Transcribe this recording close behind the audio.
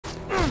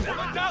我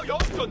们加油，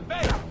准备！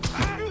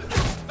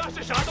那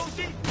是啥东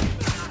西？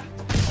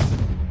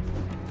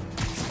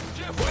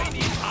这回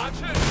你查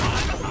吃查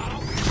得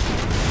好。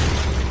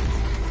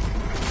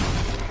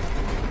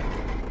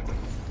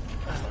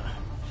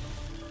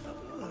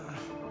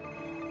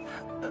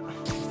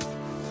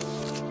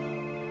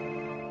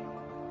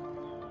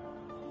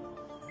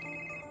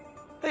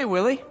Hey,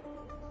 Willie.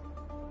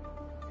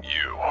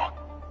 You.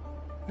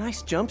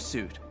 Nice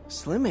jumpsuit.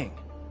 Slimming.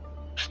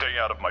 Stay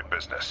out of my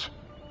business.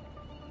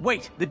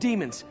 Wait, the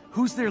demons.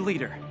 Who's their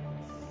leader?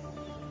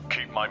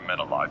 Keep my men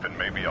alive and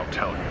maybe I'll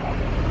tell you.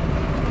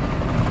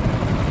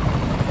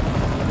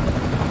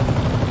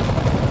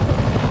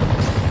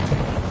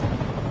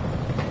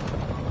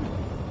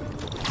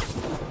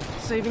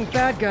 Saving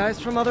bad guys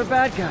from other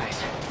bad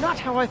guys. Not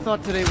how I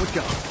thought today would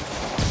go.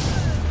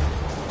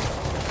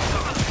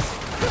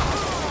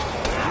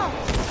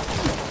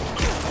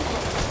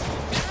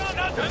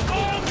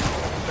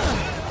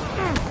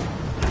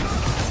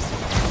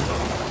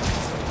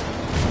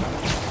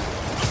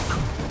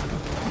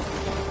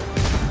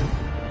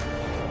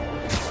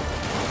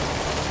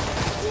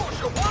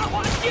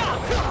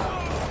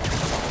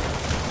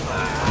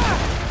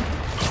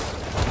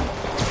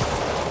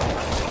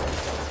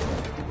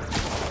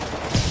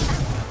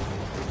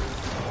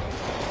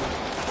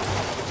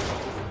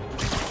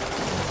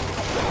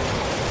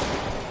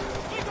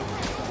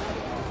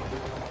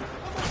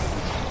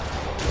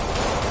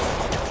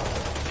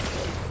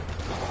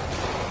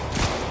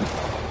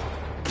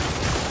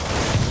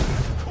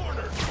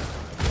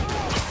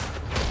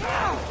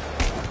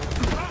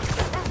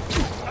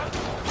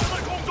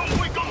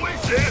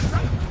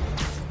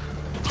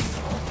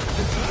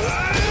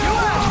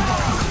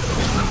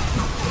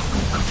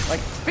 Like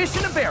fish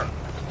in a barrel.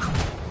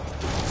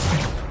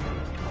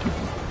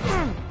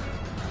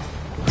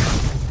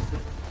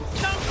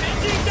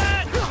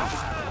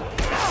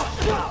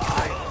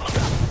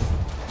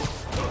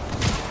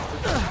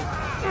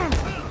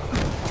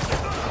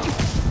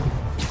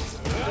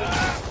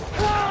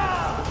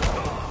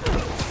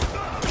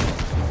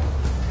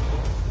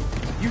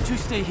 You two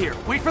stay here.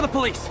 Wait for the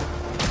police.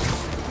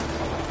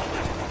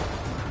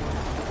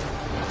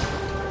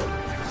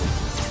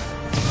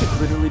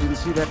 Literally didn't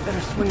see that. Better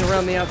swing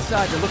around the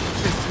outside to look for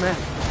Fisk's men.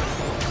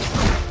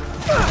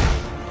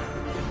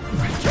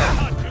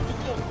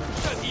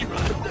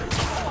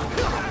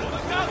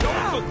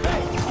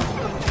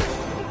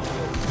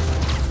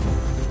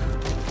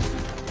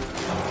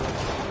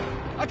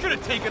 I could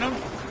have taken him.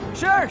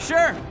 Sure,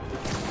 sure.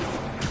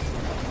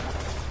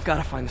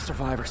 Gotta find the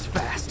survivors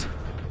fast.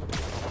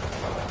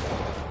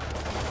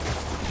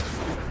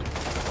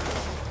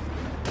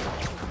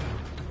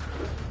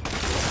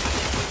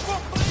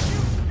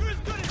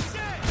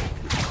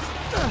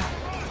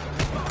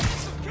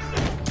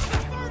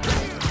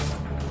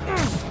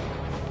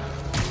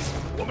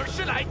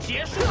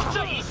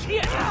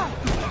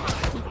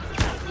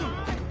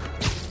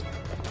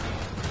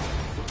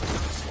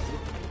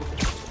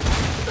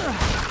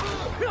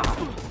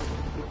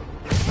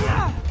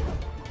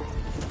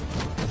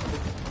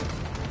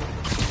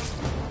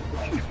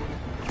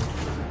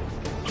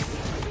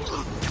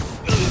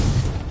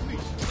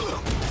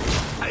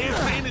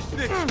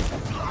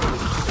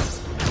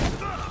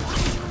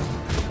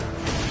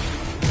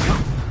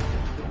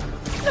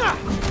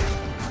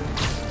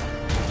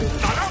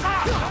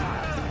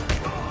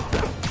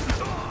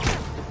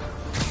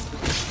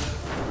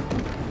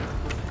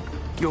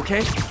 You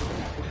okay?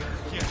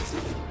 Yes.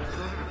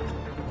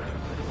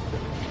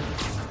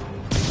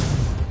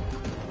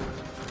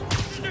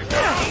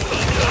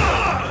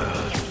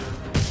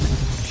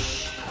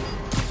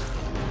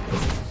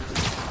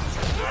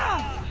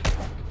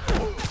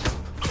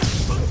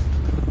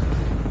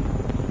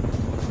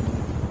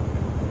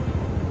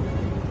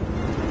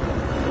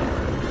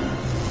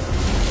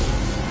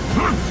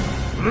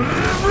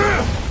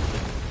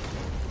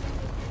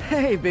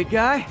 Hey, big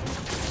guy.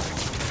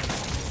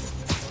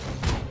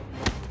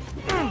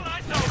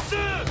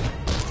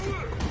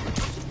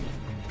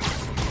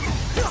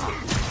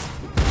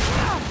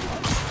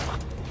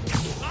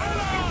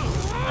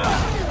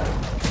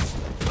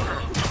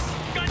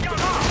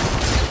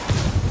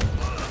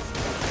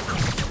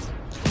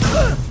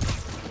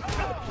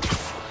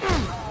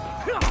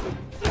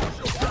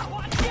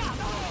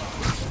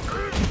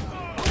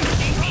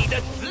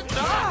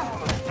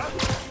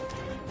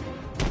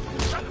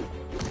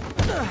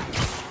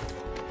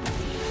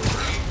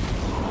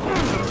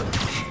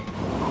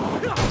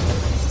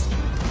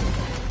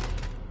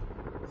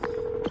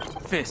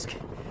 Fisk,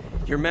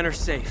 your men are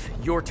safe.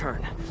 Your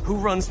turn. Who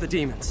runs the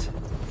demons?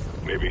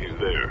 Maybe he's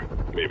there.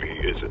 Maybe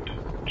he isn't.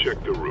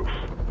 Check the roof.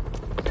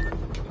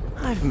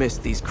 I've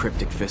missed these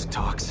cryptic Fisk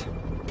talks.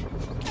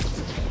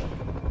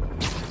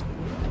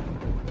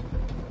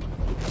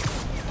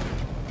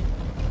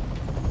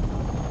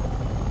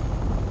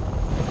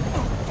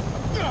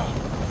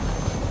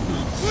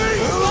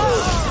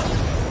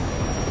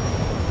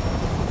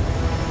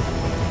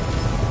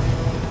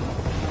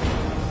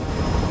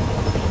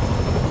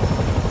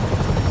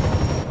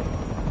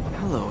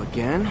 Hello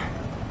again.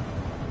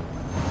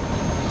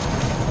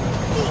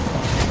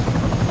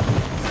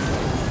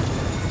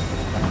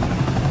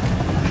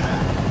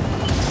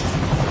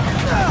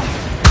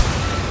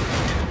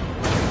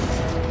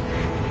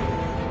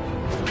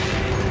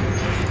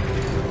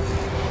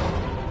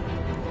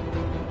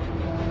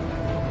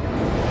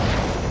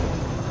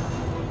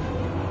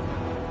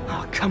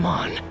 Come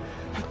on.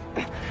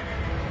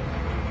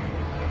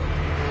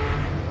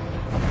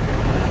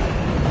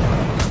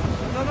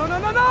 No, no, no,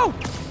 no, no!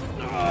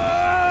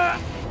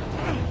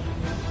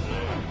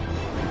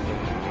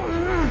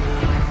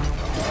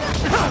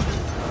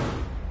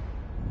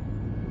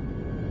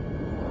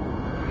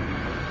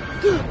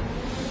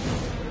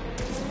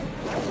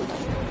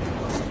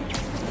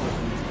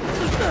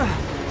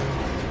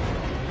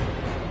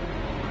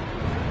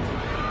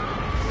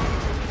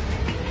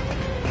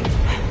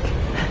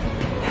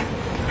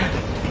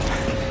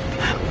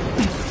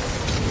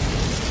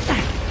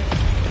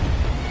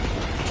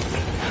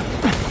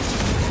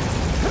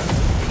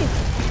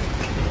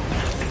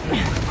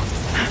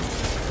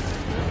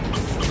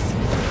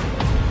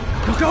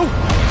 Go!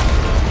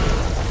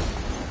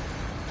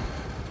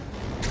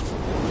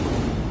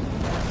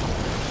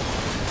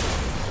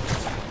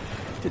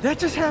 Did that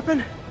just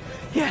happen?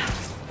 Yeah.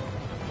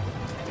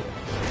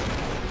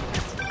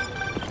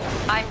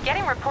 I'm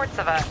getting reports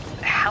of a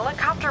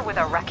helicopter with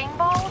a wrecking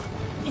ball.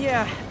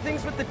 Yeah,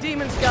 things with the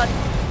demons got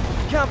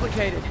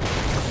complicated.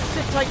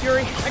 Sit tight,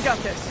 Yuri. I got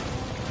this.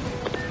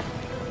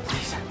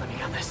 Please, let me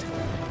got this.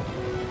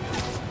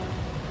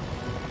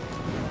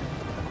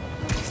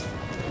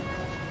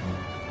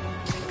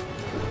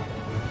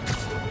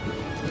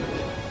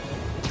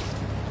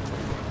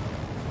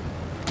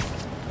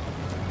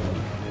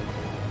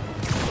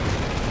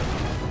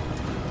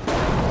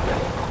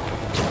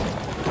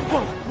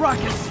 Whoa,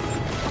 rockets!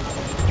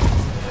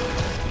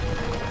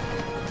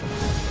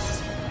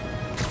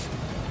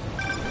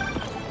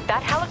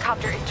 That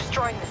helicopter is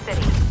destroying the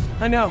city.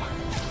 I know.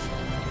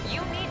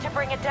 You need to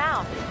bring it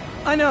down.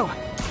 I know.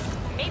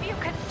 Maybe you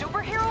could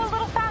superhero a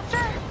little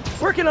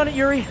faster? Working on it,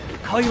 Yuri.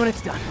 Call you when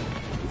it's done.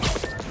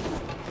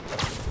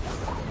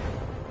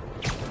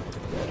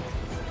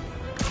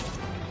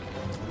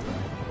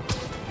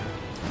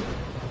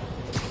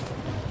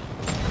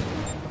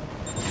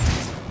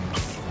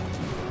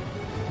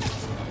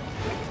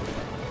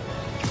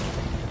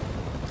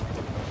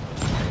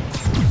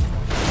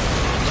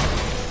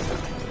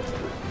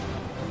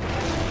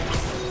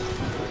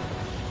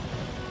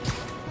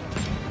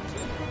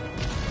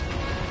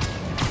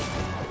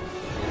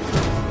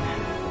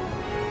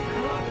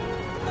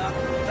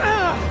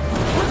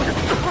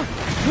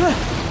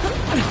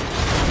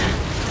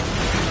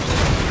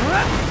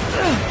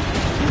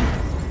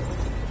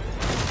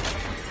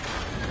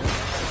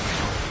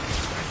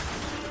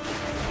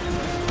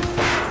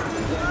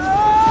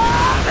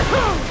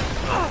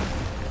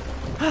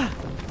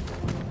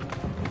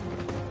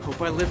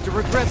 Hope I live to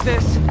regret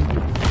this.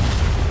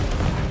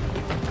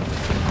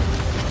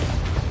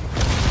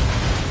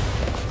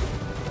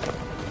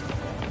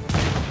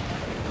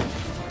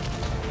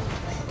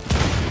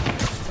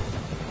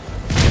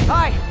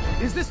 Hi,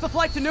 is this the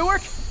flight to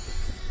Newark?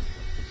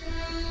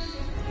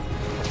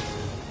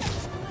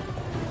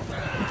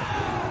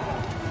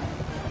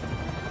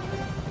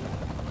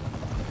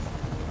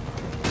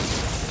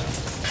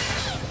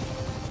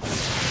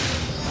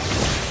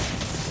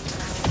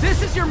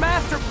 This is your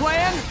master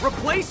plan?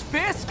 Replace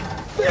Fisk?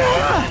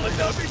 Let's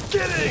not be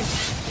kidding!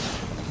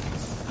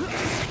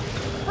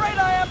 Afraid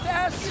I have to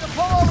ask you to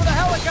pull over the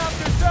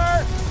helicopter,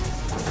 sir!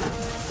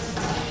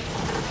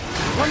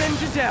 One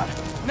engine down.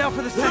 Now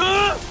for the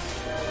second.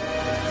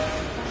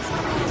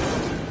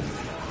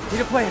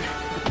 Need a plan.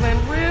 A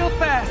plan real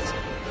fast.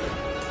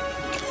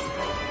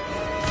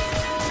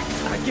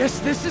 I guess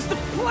this is the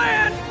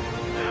plan!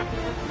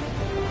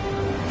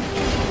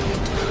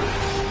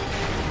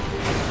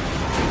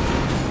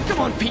 Come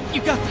on, Pete,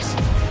 you got this!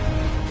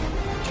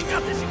 You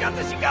got this, you got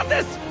this, you got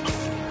this!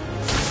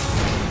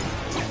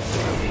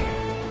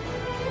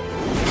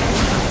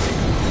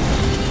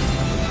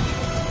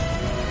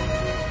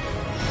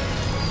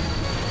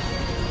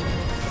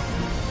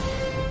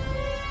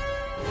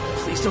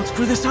 Please don't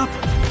screw this up!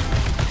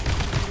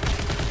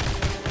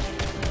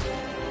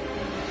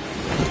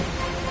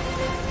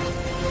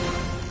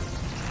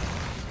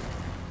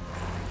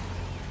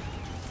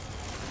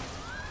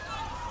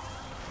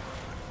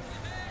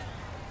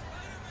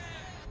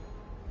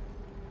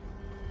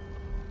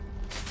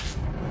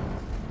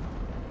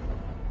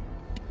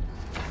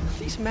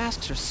 These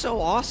masks are so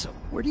awesome.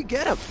 Where do you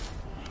get them?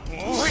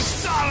 Oh, he's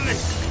solid!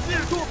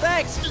 Cool,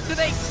 thanks. Do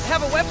they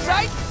have a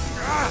website?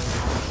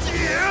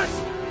 Yes!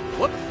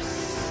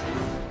 Whoops.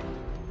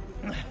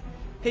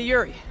 Hey,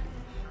 Yuri.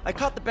 I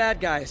caught the bad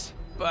guys,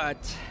 but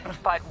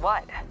But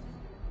what?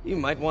 you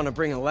might want to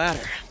bring a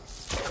ladder.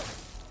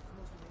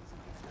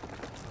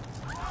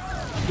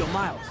 Yo,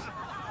 Miles.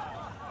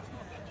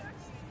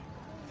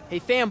 Hey,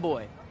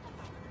 fanboy.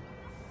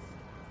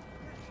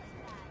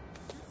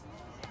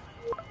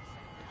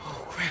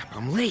 Oh, crap,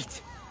 I'm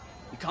late.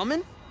 You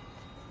coming?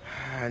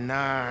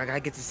 Nah, I gotta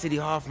get to City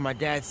Hall for my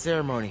dad's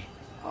ceremony.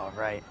 All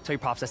right. Tell your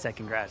pops I said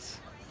congrats.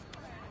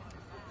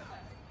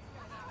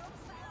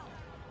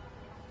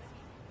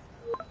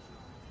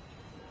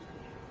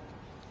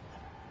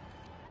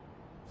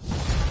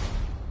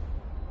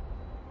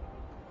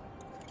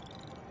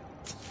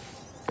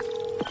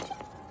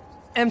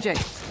 MJ,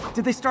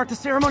 did they start the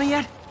ceremony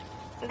yet?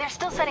 They're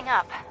still setting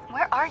up.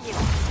 Where are you?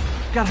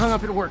 Got hung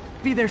up at work.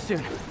 Be there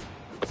soon.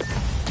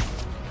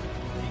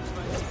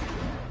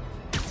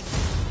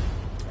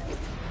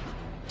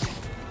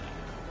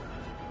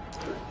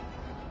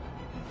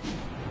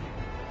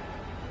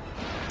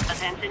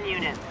 Attention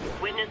units.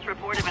 Witness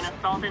report of an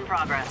assault in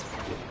progress.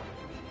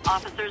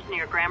 Officers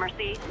near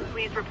Gramercy,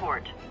 please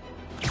report.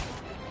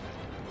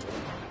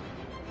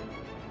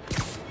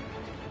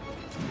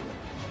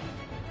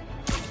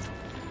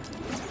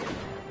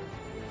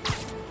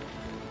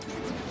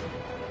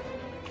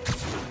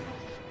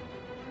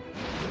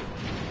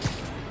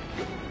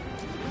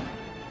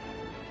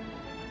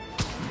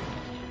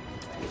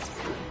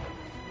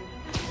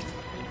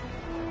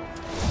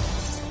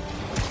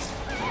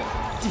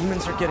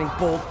 Demons are getting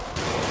bold.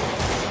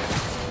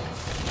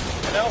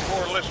 And now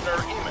for listener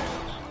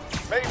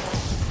emails. Made from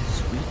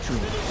Sweet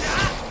dreams.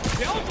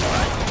 不要过来！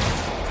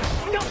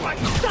要把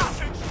你大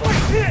声摔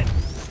遍！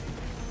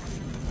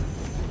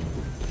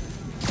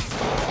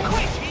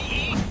快移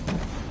移！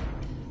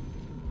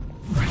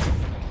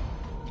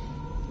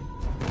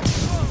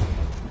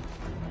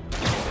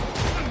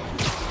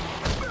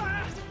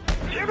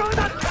别让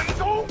他成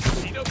功！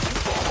你的工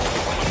作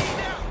力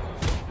量！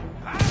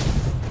啊！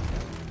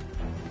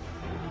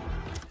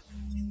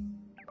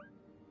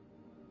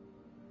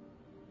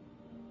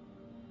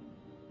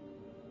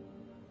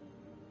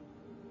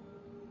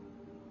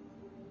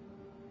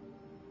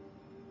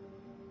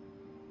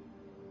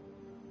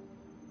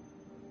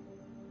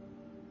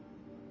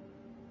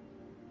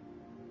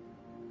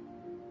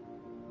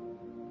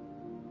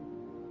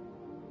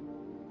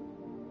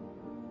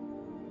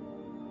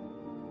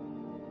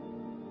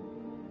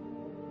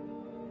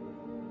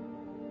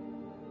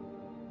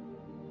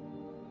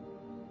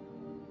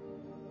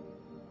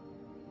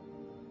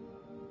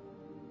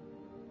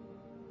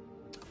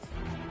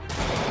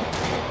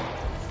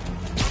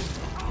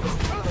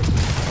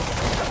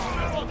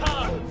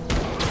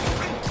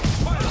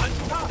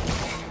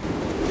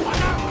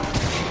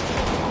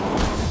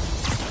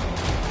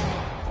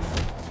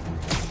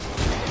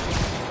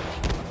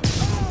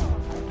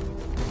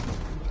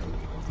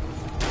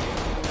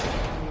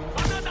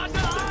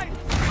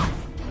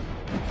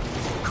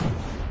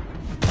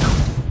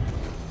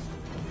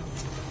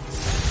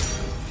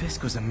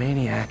 Fisk was a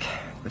maniac,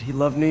 but he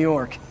loved New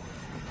York.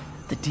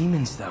 The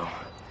demons, though,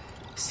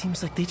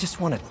 seems like they just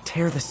want to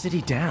tear the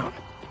city down.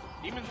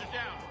 Demons are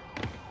down.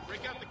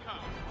 Break out the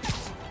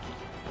cops.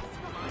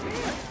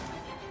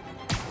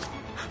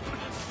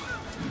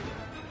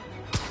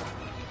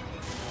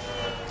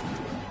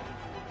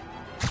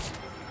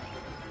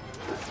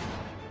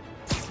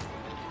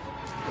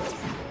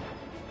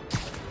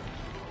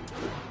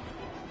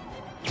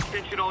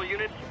 Attention all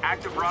units,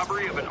 active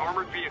robbery of an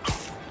armored vehicle.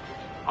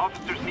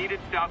 Officers needed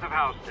south of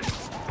Houston.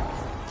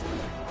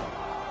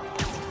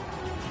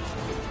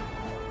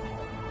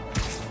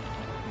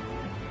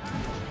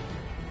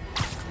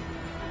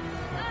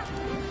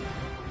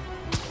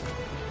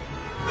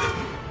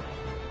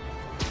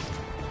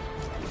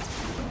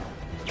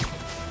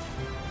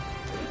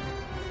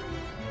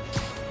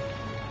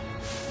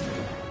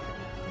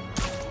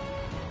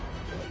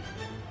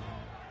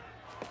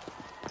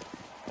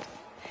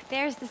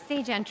 There's the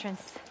stage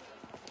entrance.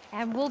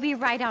 And we'll be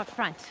right out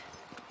front.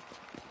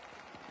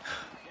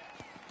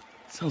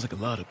 Sounds like a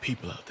lot of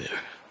people out there.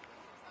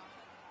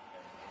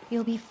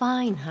 You'll be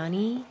fine,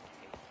 honey.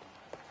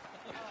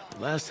 The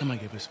last time I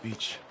gave a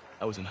speech,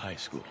 I was in high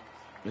school.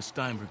 Miss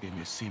Steinberg gave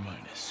me a C-.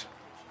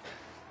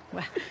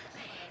 Well,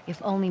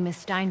 if only Miss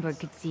Steinberg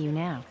could see you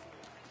now.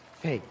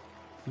 Hey,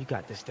 you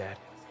got this, Dad.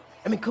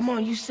 I mean, come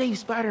on, you saved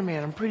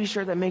Spider-Man. I'm pretty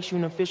sure that makes you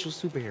an official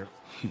superhero.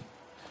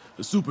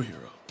 A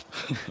superhero.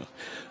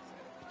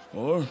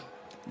 Or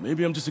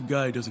maybe I'm just a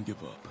guy who doesn't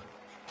give up.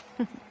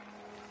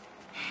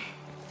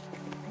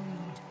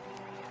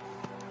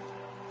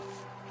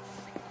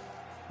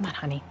 Come on,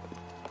 honey.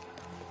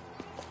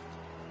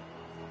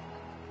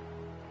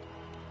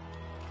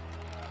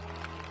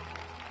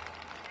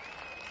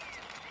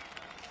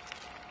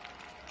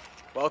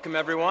 Welcome,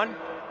 everyone.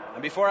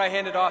 And before I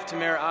hand it off to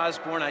Mayor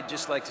Osborne, I'd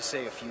just like to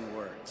say a few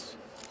words.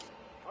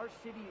 Our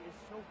city is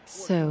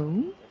so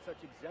So? such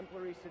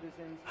exemplary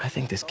citizens. I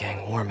think this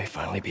gang war may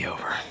finally be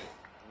over.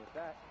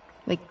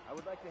 Like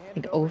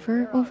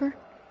over?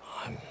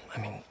 I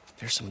mean,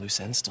 there's some loose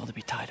ends still to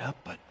be tied up,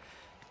 but...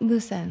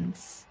 Loose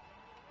ends.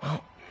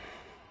 Well,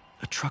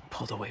 a truck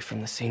pulled away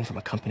from the scene from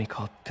a company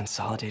called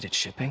Consolidated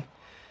Shipping.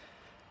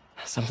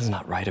 Something's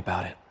not right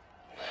about it.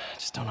 I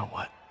just don't know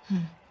what.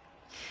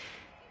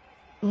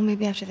 Well,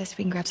 maybe after this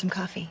we can grab some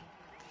coffee.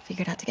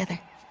 Figure it out together.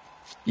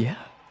 Yeah.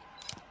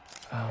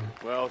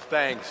 Well,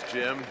 thanks,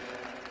 Jim.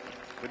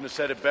 Couldn't have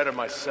said it better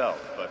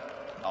myself,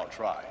 but I'll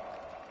try.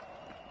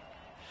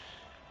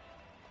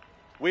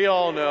 We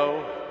all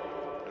know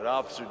that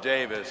Officer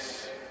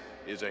Davis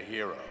is a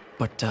hero.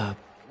 But,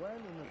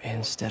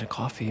 instead of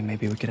coffee,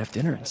 maybe we could have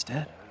dinner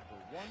instead.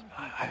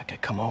 I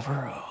could come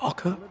over, I'll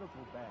cook.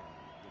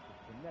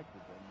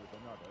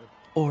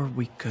 Or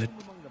we could,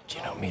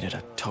 meet at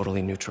a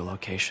totally neutral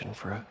location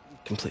for a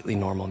completely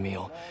normal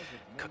meal,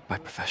 cooked by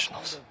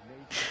professionals.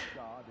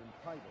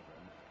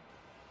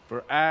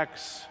 for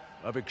acts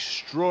of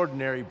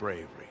extraordinary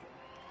bravery.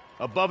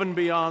 Above and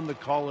beyond the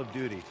call of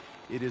duty,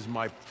 it is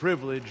my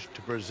privilege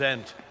to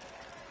present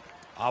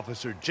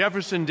Officer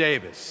Jefferson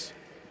Davis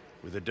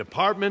with the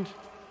Department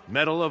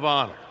Medal of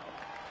Honor.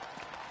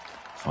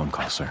 Phone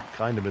call, sir.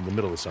 Kind of in the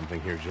middle of something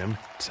here, Jim.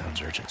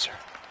 Sounds urgent, sir.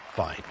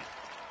 Fine.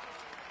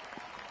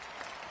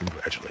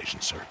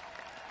 Congratulations, sir.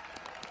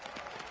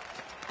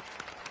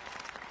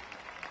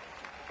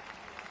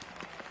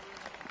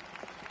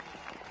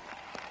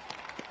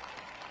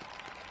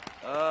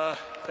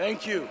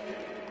 Thank you,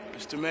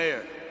 Mr.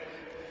 Mayor.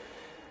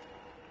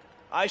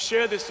 I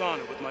share this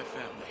honor with my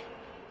family.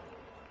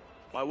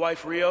 My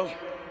wife, Rio,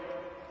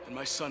 and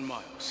my son,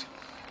 Miles.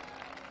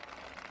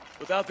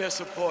 Without their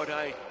support,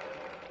 I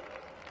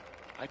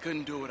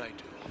couldn't do what I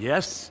do.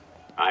 Yes?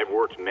 I've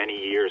worked many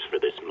years for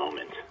this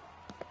moment.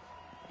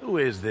 Who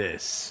is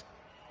this?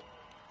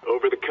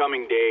 Over the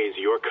coming days,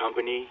 your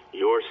company,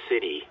 your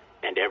city,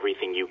 and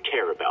everything you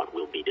care about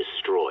will be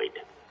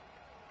destroyed.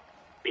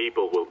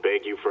 People will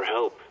beg you for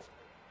help,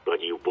 but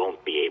you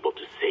won't be able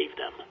to save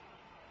them.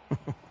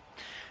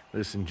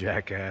 Listen,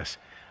 jackass,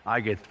 I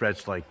get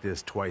threats like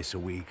this twice a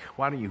week.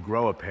 Why don't you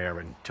grow a pair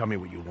and tell me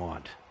what you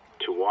want?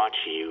 To watch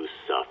you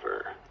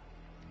suffer.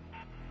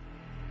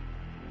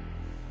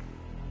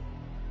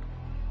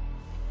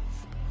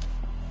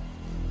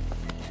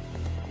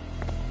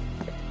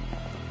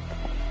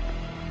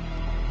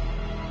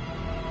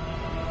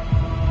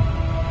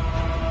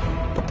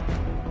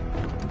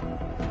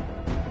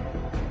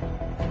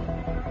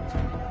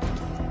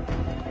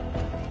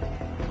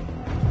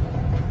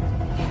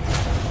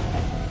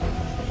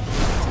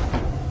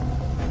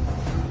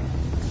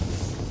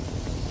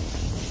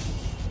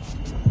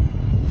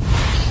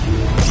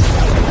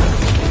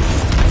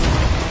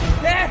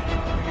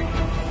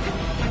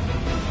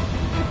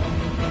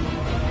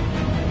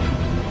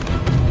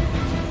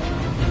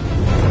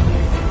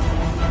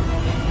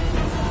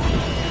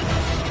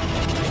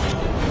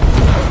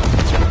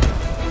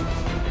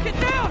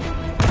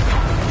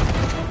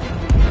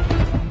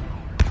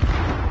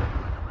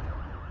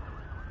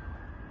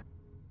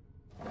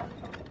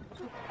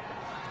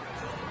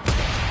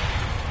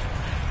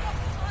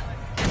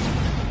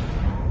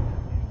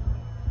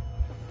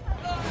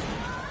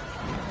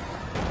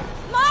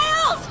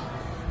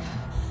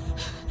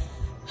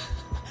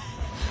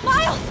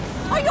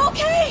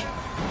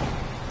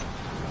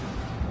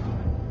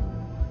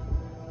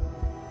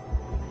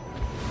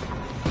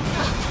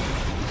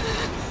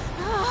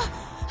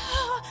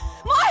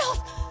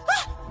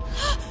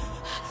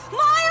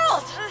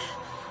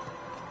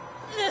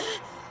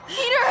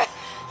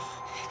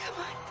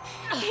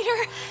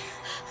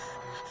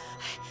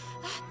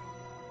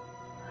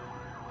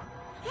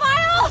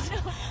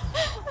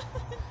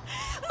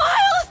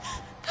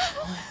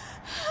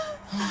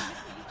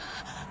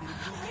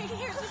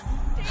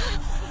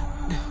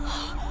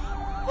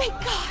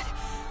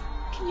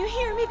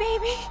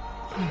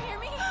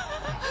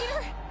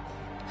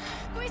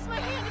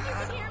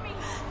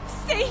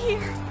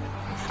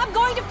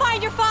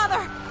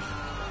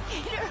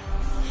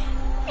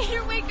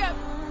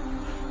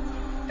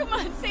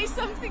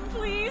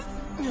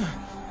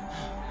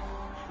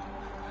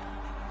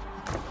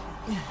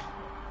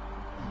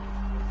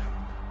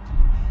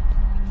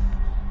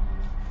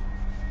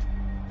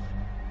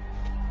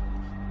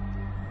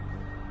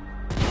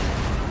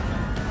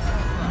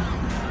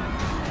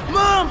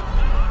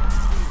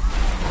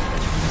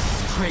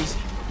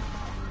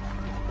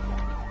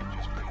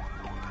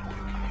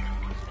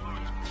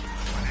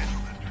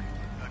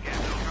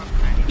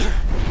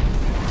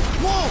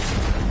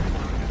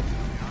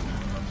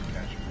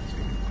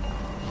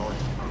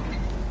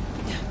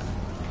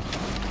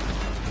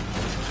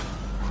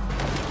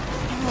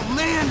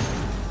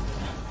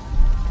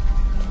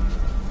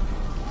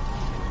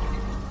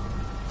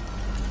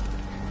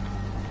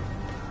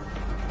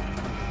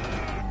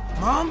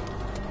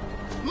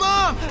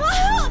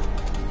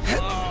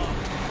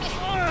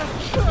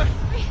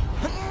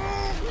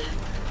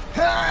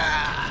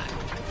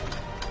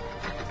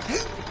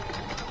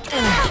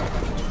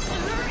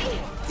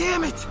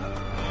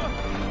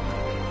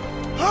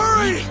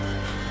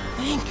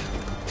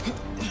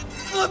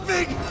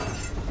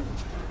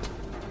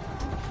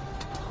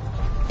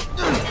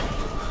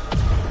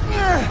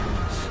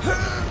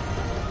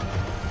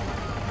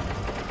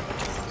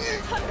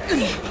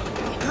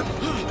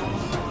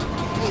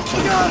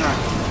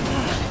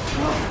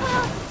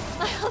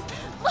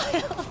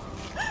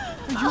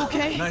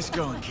 Nice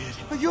going, kid.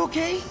 Are you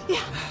okay? Yeah.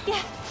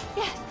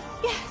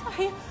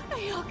 Are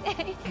you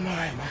okay? I'm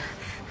alright, Mom.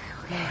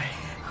 I'm alright.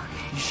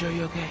 You sure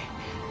you're okay?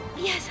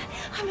 Yes,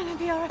 I'm gonna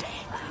be alright.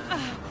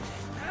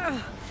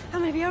 I'm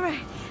gonna be alright.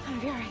 I'm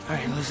gonna be alright.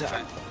 Alright,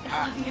 Melissa,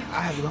 I love you.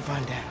 I have to go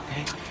find Dad,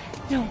 okay?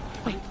 No,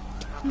 wait.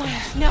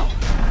 Miles, no!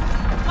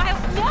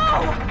 Miles,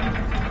 no!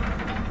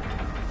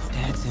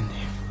 Dad's in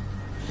there.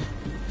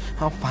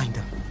 I'll find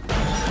him.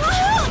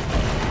 Miles!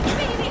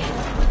 Baby!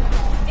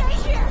 Stay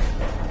here!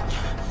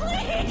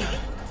 Please!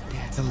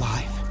 Dad's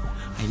alive.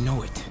 I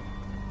know it.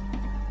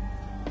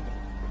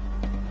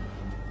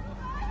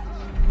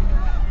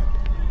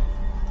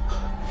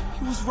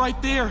 was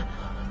right there.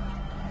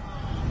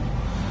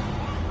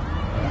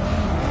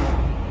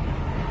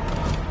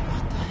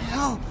 What the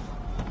hell?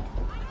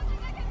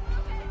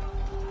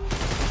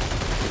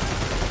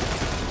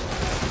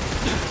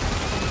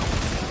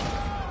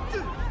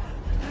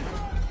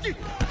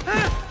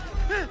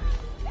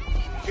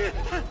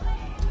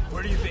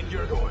 Where do you think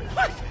you're going?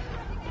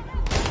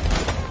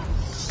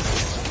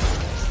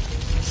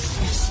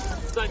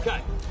 再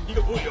看一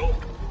个浮游。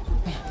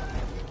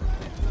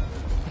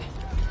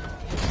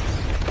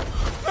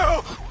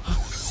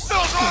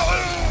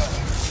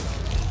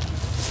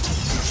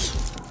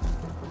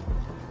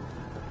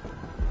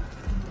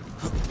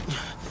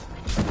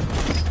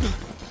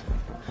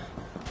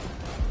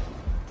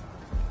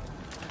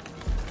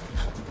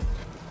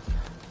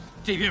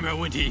这边没有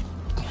问题，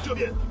这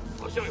边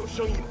好像有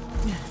声音。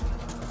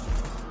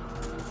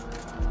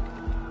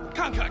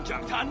看看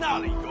讲坛那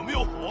里有没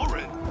有活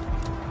人。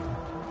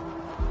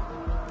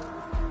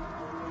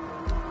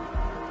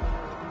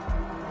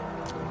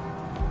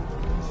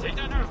谁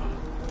在那儿吗？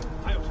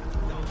还有谁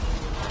知道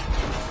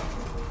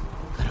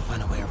Gotta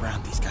find a way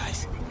around these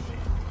guys.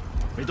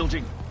 没动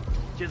静，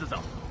接着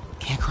走。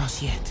 Can't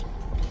cross yet.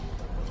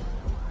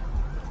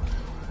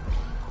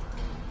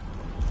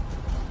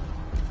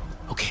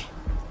 Okay.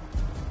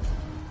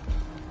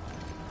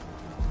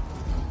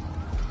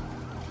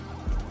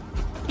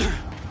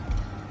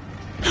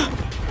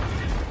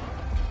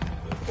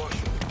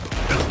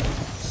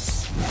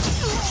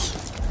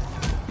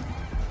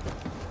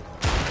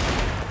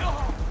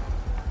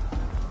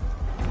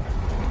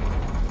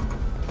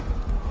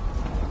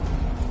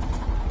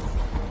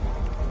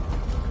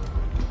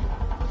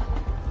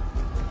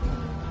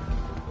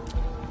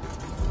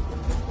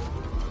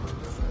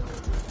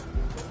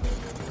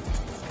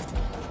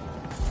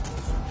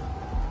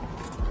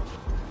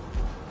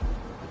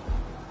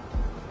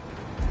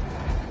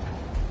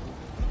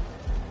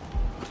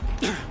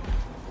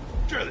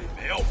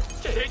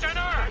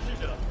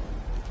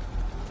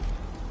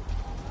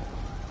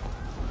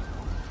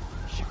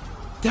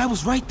 Dad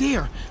was right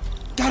there.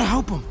 Gotta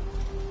help him.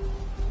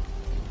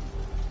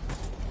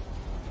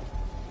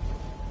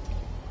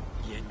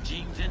 眼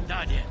睛睁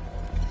大点，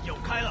有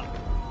开了。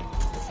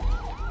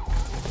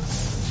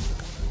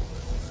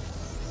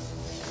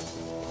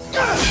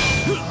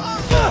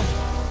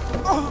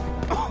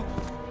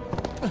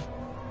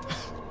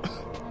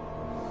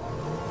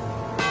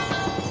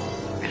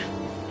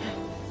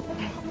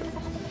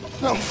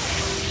No.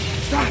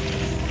 Stop.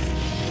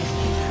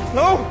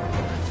 No.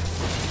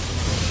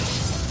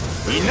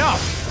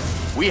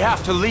 Enough! We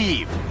have to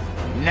leave.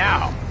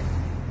 Now!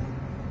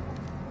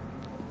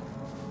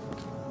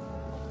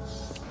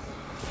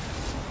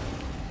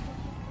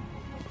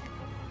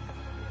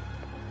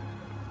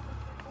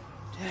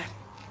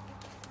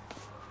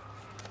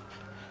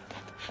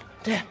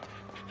 Dad.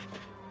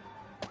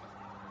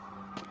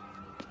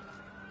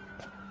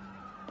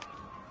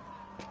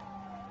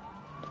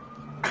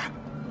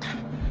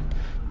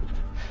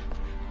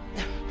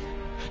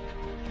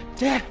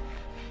 Dad.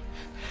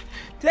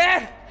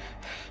 Dad.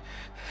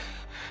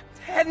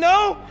 Dad,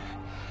 no!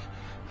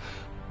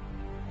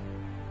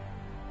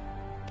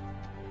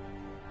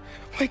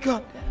 Wake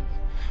up, Dad.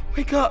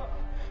 Wake up.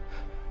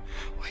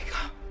 Wake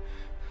up.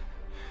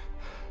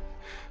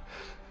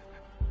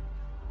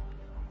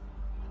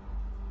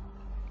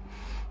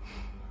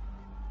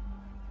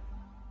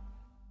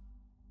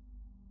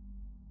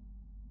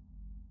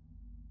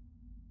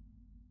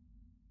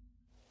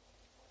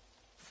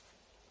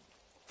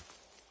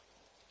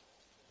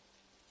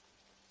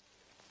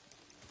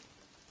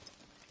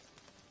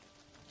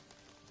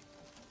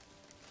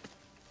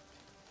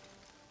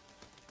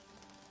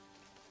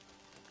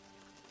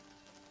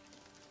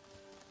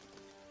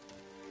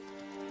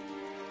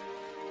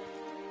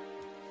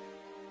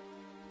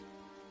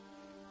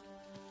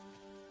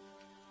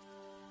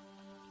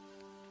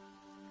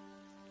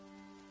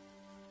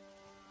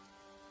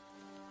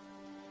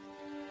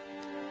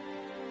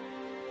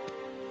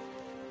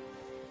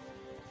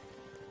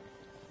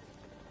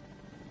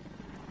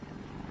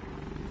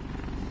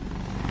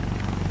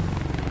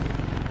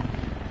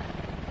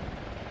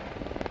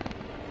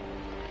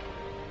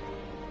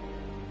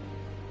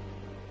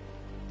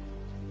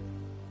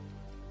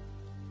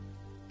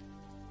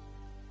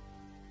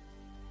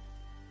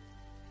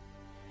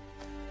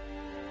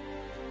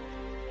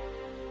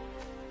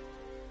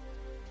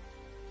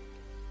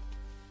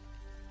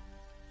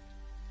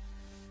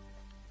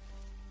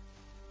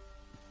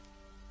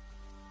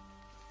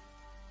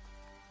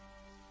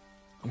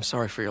 I'm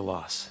sorry for your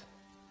loss.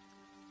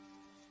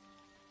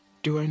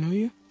 Do I know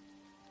you?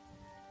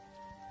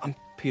 I'm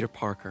Peter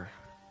Parker.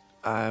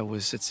 I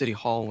was at City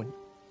Hall when...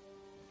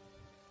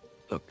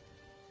 Look,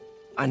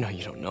 I know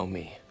you don't know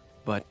me,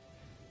 but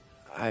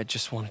I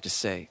just wanted to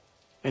say...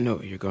 I know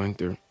what you're going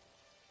through.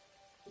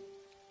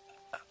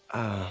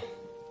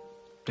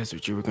 That's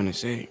what you were gonna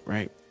say,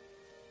 right?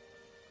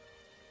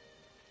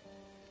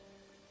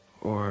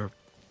 Or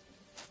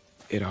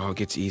it all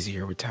gets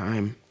easier with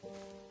time.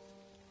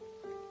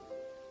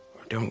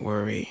 Or don't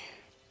worry.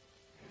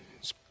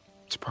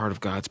 It's part of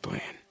God's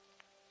plan.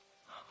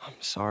 I'm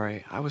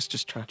sorry. I was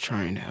just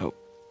Trying to help.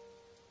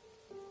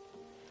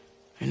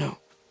 I know.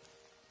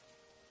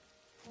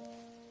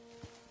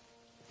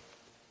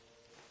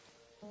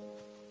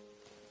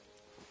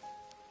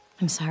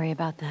 I'm sorry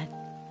about that.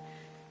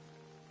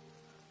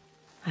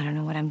 I don't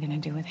know what I'm gonna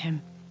do with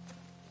him.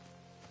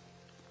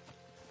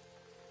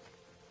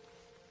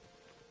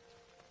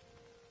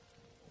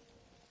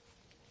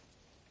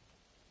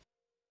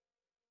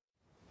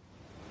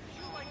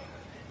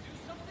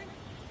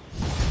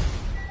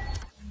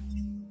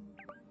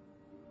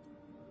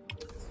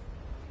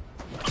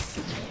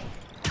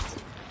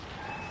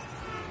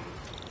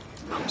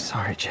 I'm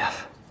sorry,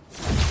 Jeff.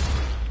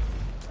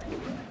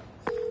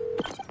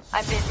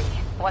 I'm busy.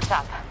 What's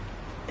up?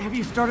 Have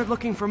you started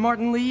looking for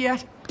Martin Lee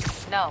yet?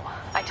 No,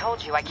 I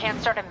told you I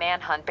can't start a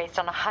manhunt based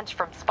on a hunch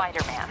from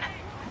Spider-Man.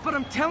 But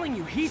I'm telling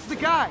you, he's the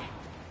guy.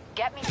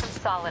 Get me some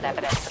solid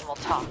evidence and we'll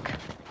talk.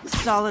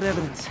 Solid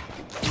evidence.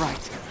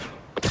 Right.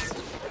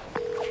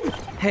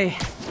 Hey,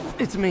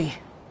 it's me.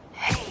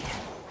 Hey,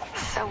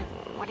 so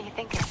what are you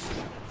thinking?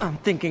 I'm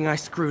thinking I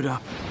screwed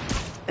up.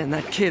 And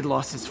that kid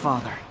lost his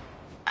father.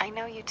 I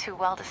know you too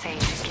well to say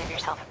you should give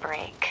yourself a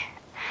break.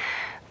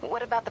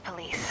 What about the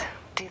police?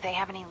 Do they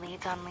have any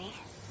leads on Lee?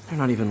 They're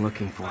not even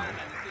looking for him.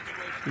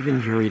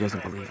 Even Yuri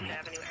doesn't believe me.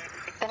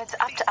 Then it's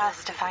up to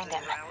us to find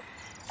him.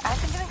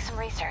 I've been doing some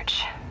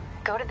research.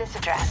 Go to this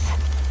address.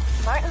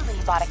 Martin Lee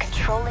bought a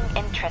controlling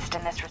interest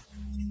in this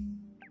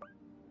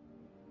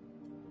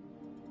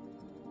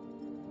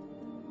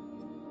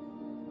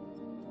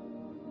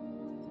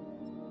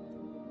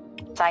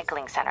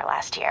recycling center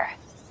last year.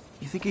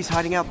 You think he's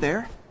hiding out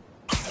there?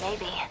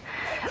 Maybe.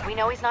 We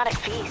know he's not at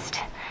Feast.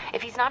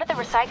 If he's not at the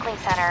recycling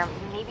center,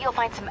 maybe you'll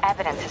find some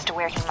evidence as to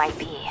where he might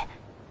be.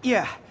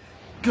 Yeah.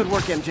 Good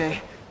work, MJ.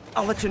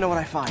 I'll let you know what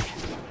I find.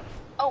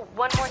 Oh,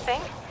 one more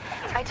thing.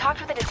 I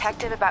talked with a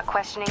detective about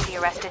questioning the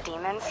arrested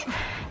demons.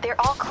 They're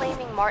all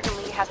claiming Martin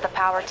Lee has the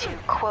power to,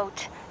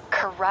 quote,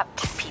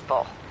 corrupt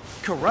people.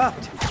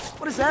 Corrupt?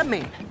 What does that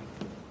mean?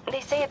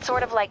 They say it's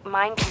sort of like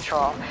mind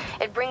control.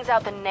 It brings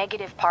out the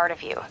negative part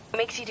of you.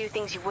 Makes you do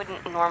things you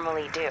wouldn't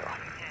normally do.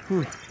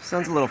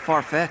 Sounds a little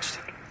far-fetched.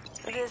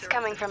 This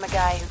coming from a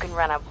guy who can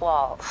run up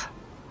walls.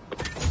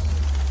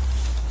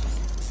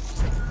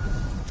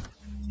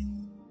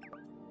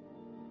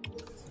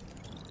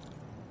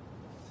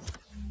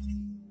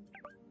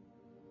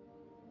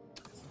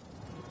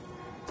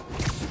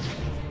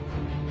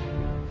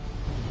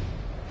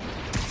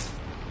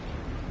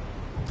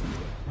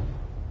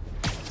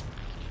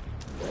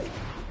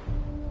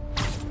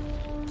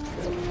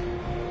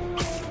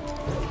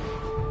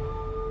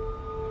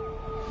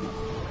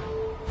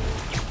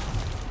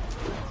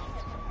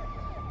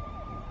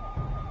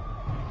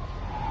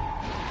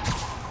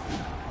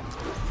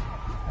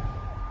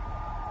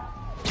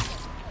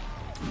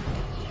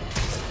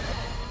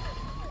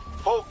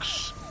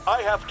 Folks,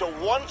 I have to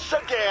once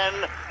again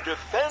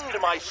defend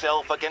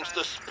myself against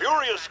the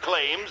spurious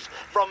claims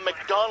from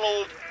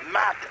McDonald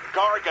Mac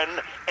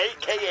Gargan,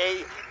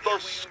 a.k.a. the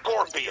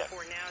Scorpion.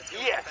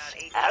 Yes,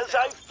 as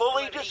I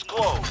fully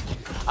disclosed,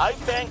 I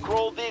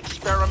bankrolled the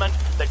experiment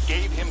that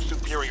gave him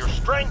superior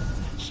strength,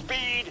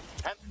 speed,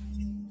 and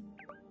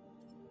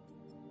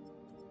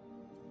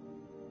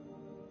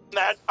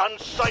that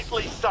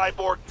unsightly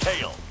cyborg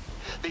tail.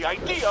 The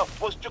idea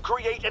was to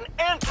create an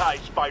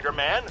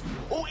anti-Spider-Man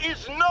who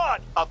is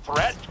not a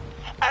threat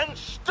and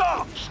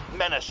stops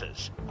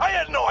menaces. I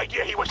had no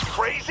idea he was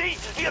crazy.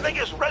 Do you think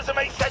his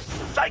resume said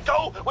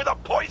psycho with a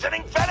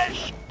poisoning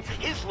fetish?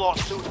 His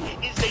lawsuit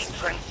is a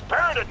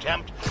transparent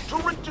attempt to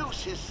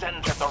reduce his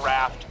sentence at the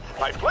raft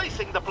by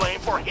placing the blame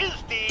for his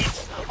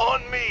deeds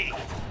on me.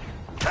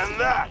 And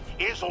that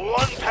is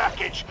one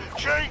package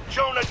J.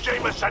 Jonah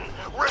Jameson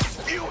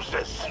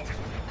refuses.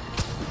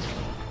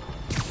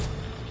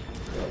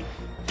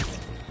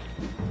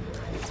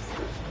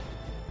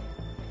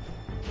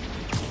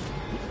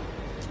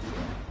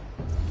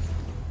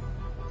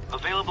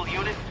 Available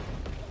units,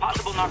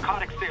 possible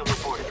narcotics sale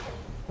reported.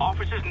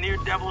 Officers near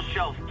Devil's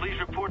Shelf, please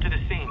report to the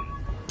scene.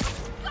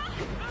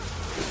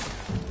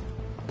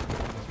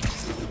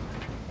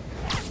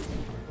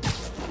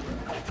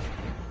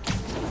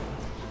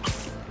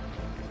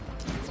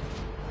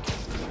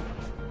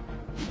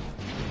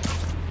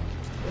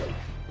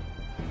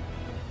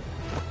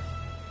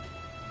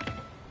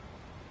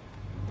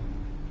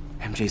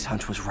 MJ's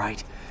hunch was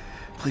right.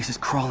 Place is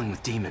crawling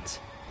with demons.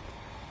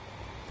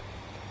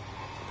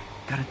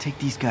 Gotta take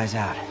these guys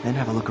out, then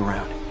have a look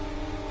around.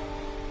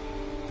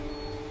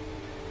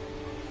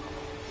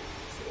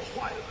 我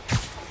坏了，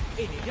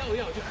给你要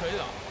药就可以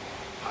了，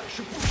还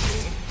是不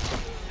行。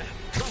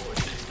让我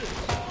试试。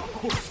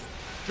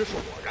这是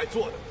我该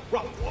做的，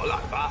让我来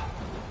吧。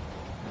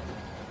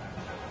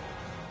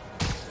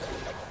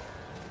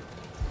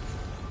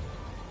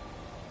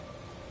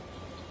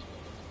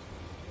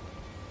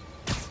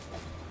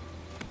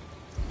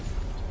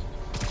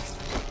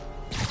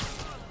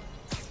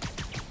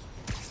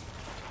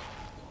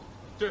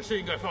这是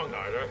应该放哪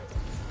儿的？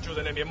就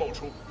在那边冒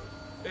出。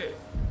哎，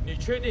你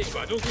确定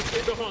把东西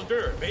随便放这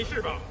儿没事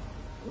吧？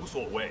无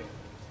所谓。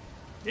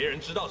没人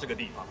知道这个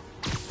地方。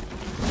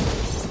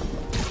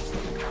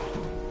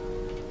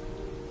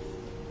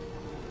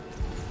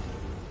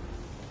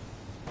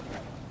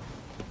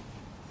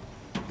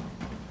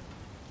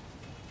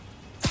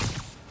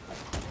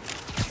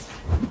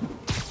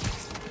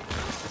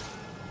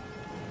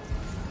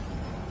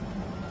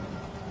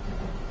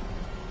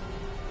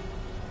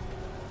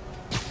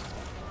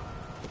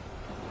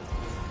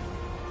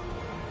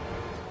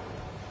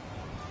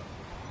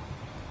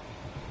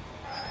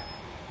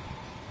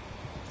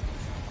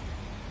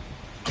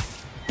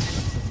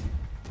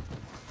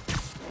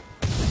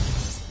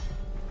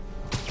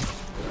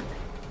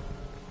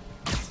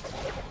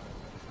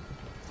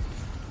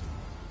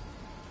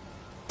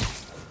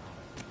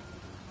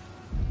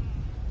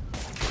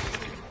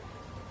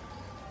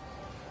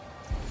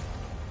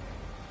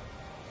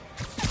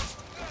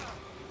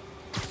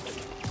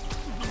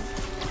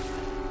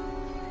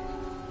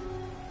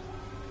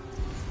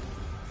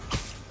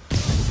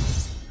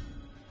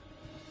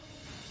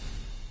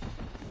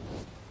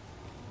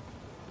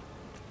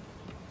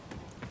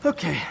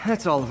 Okay,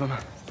 that's all of them.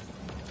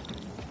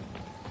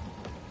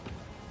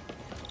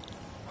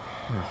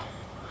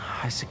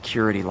 High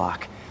security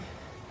lock.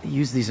 They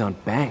use these on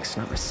banks,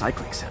 not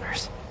recycling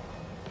centers.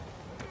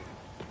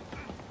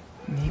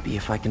 Maybe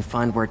if I can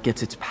find where it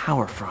gets its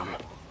power from.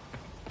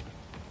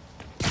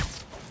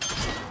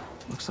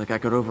 Looks like I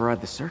could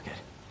override the circuit.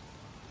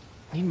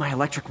 Need my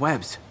electric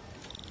webs.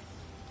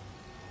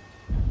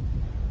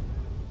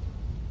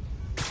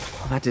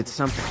 Well, that did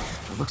something.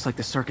 It looks like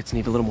the circuits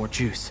need a little more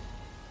juice.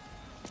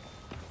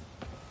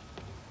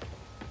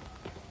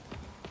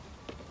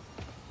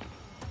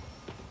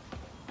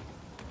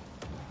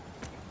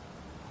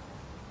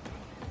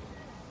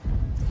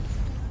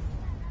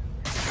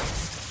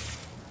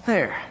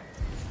 There.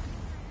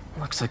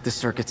 Looks like the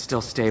circuit's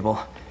still stable.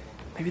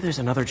 Maybe there's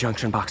another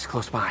junction box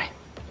close by.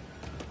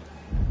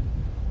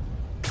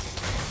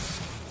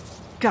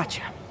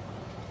 Gotcha.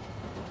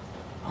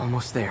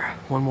 Almost there.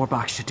 One more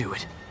box should do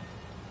it.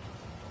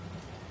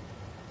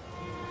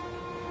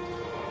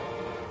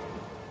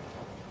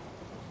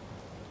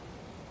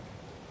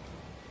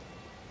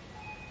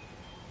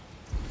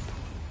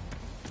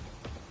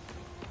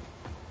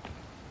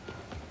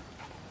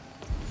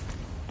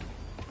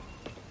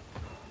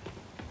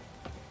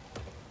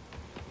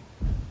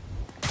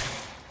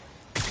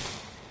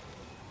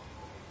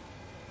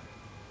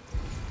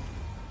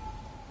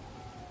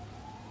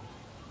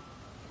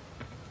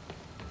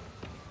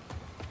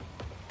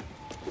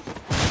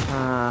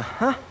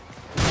 Uh-huh.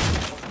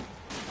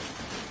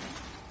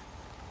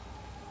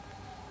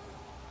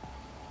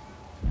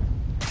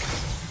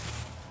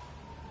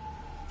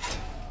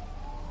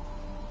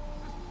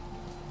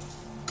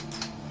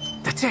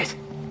 That's it.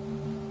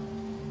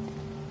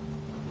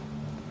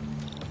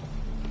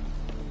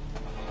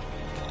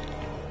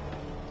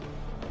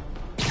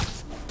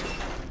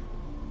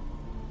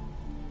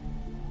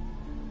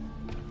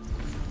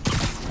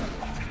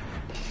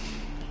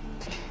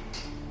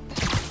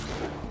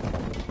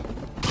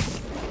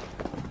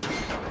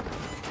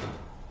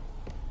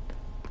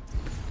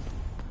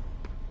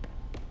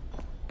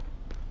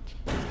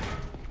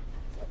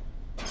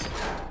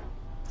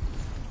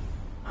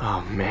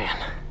 Oh, man.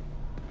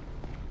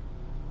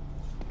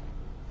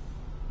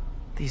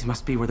 These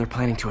must be where they're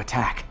planning to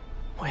attack.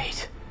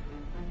 Wait.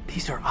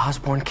 These are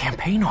Osborn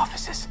campaign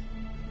offices.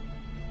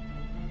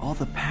 All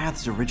the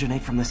paths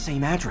originate from the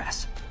same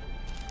address.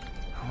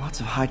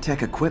 Lots of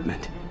high-tech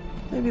equipment.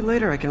 Maybe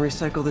later I can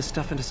recycle this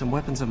stuff into some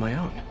weapons of my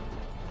own.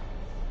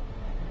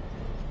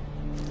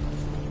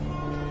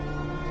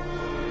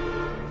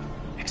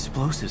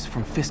 Explosives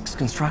from Fisk's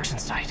construction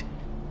site.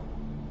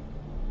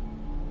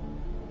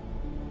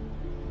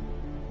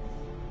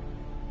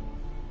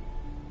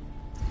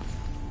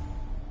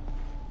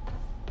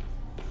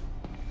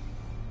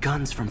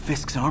 Guns from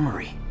Fisk's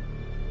armory.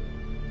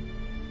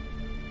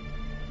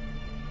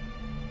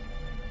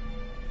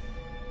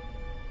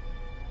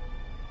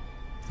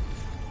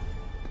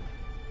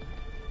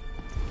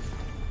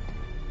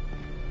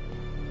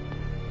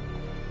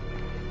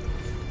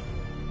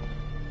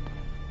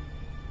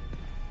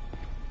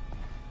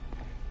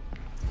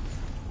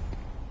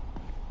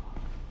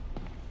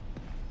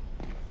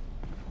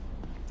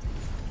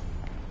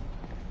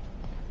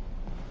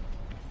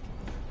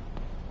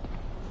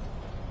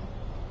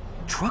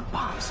 Truck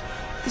bombs?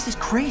 This is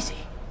crazy.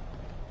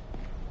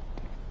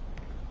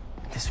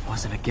 This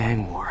wasn't a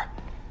gang war.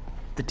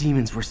 The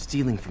demons were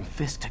stealing from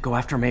Fisk to go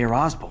after Mayor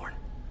Osborn.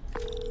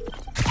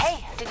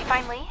 Hey, did you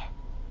find Lee?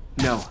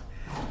 No,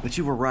 but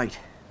you were right.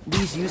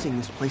 Lee's using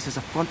this place as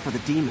a front for the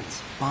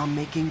demons. Bomb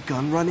making,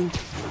 gun running.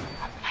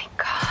 Oh my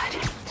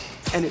god.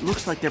 And it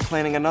looks like they're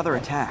planning another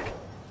attack.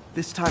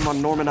 This time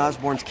on Norman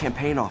Osborn's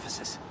campaign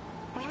offices.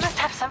 Lee must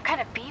have some kind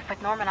of beef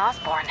with Norman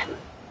Osborn.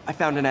 I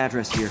found an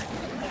address here.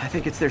 I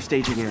think it's their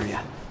staging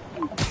area.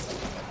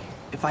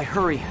 If I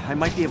hurry, I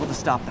might be able to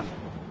stop them.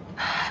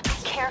 Be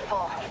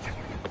careful.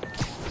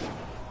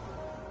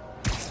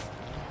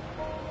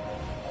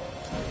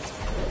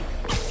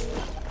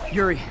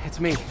 Yuri, it's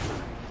me.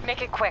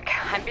 Make it quick.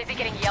 I'm busy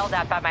getting yelled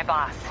at by my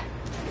boss.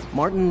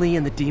 Martin Lee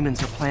and the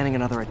demons are planning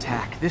another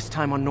attack, this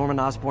time on Norman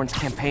Osborn's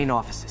campaign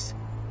offices.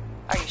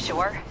 Are you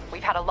sure?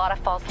 We've had a lot of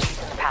false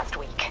leads in the past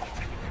week.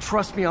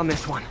 Trust me on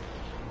this one.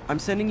 I'm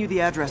sending you the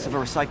address of a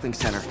recycling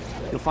center.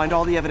 You'll find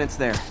all the evidence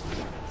there.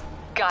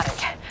 Got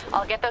it.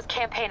 I'll get those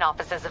campaign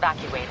offices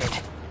evacuated.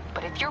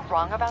 But if you're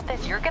wrong about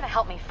this, you're gonna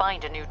help me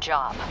find a new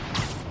job.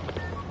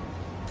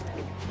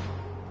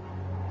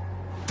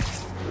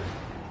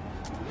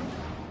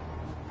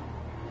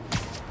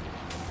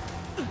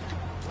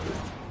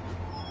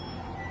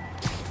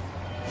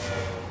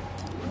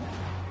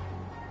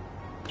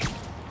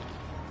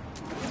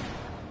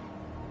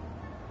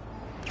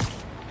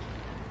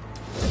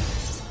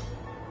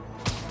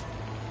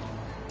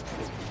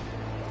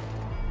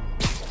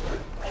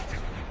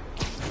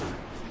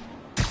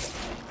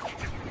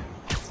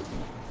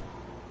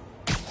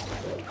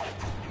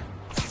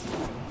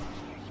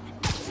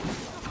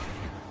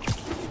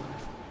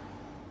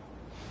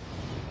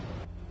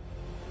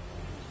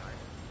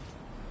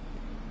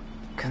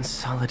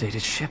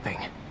 Consolidated shipping.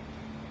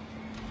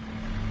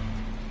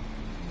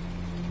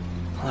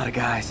 A lot of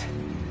guys.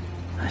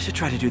 I should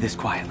try to do this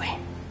quietly,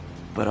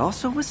 but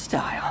also with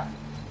style.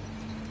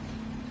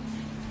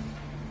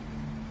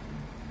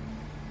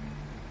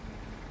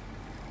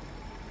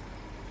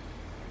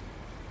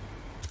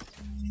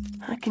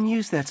 I can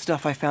use that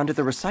stuff I found at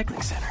the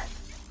recycling center.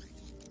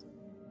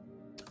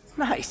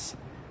 Nice.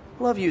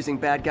 Love using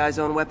bad guys'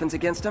 own weapons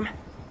against them.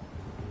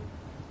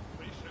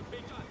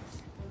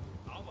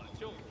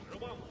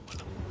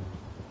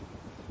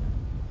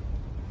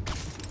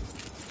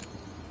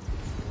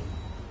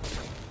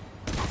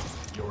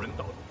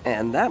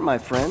 And that, my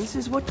friends,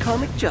 is what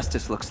karmic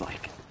justice looks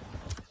like.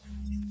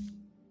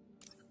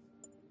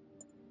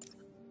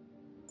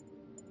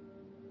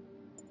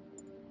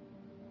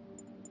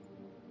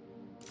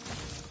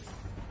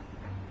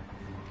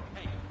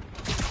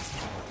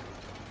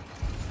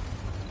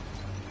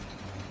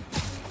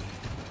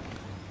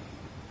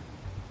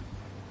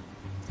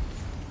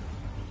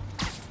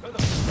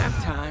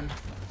 Nap time.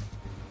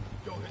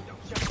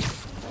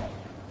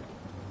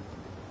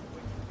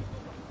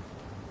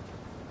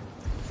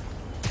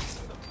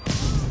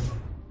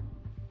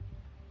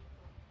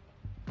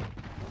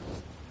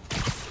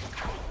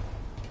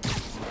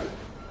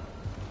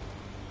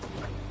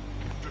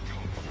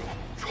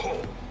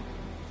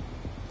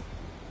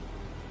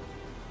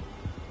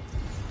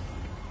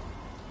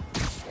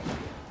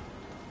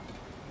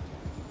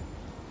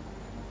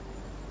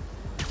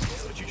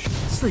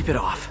 Sleep it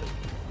off.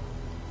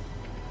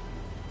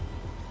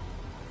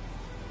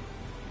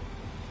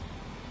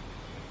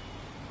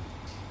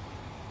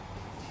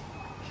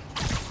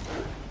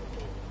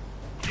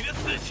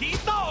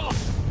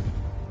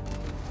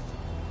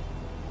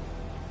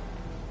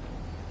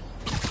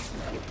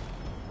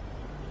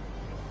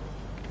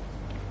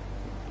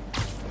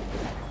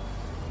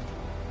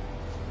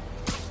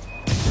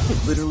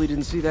 Literally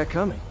didn't see that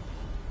coming.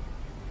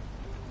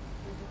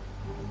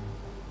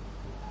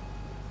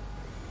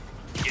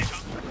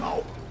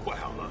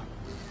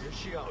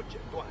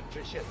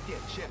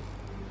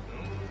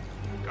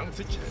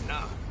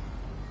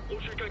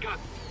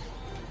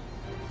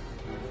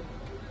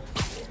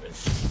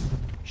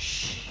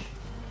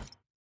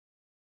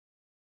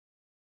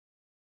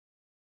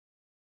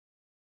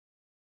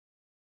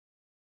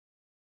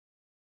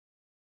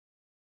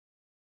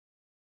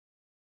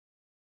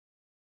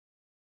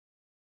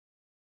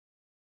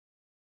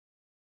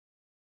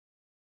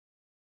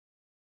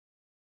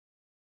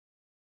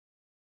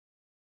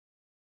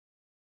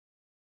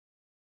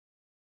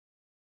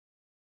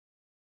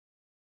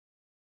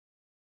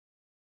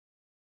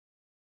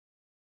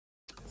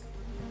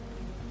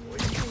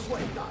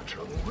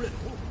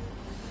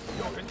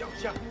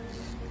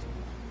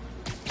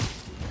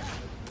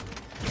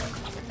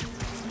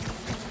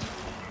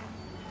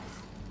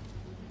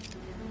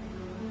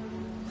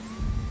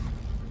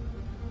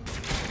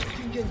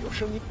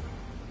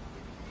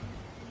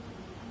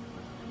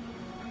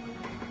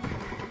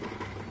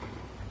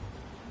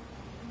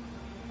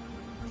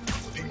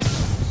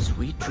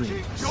 Sweet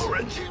dreams. 有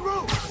人进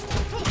入。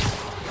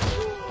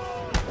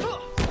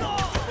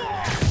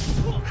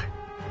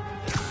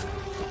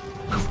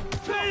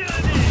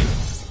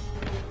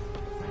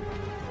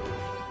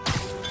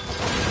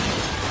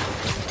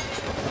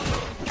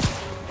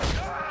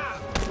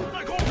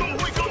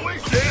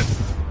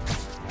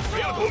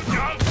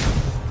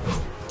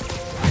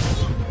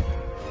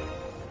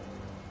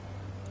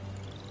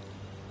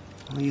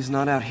 Lee's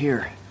not out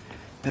here.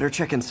 Better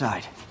check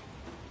inside.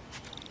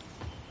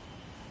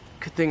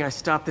 Good thing I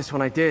stopped this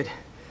when I did.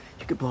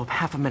 You could blow up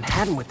half of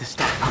Manhattan with this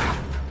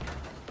stockpile.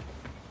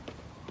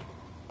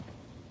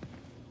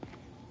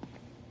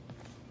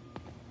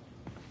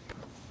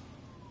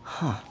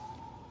 Huh.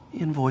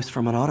 Invoice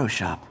from an auto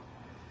shop.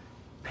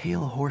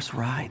 Pale Horse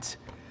Rides.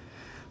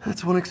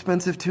 That's one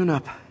expensive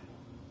tune-up.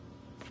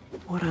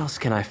 What else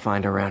can I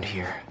find around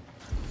here?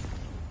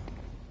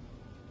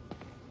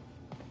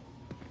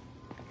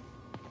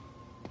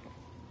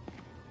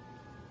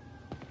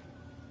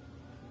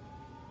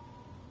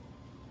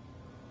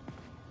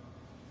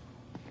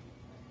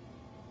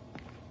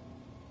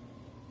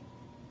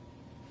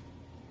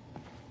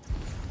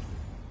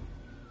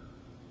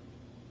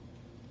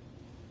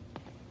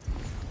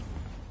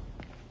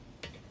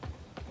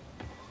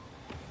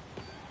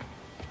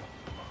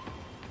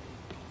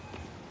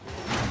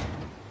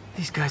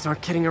 These guys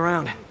aren't kidding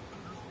around.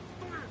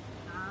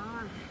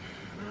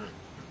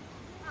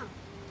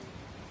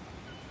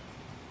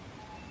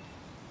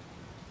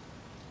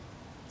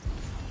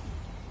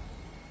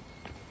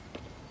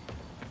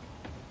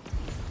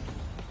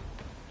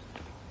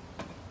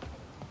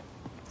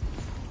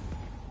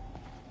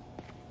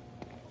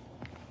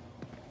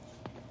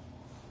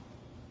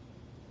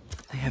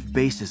 They have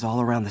bases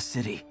all around the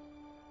city.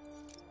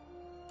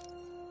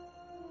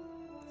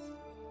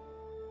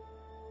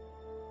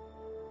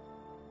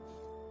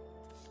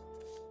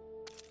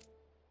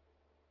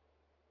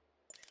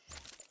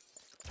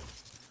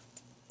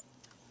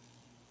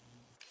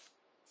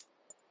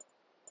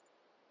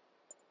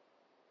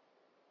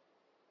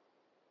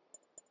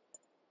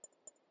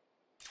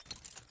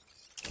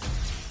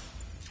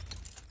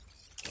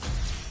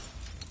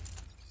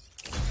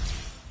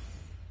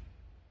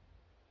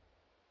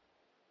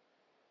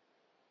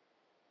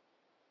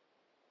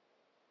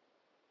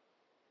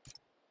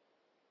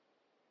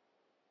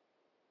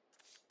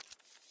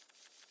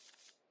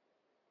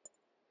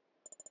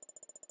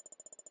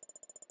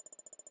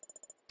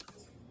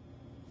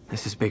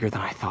 This is bigger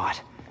than I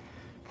thought.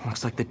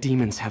 Looks like the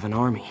demons have an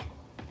army.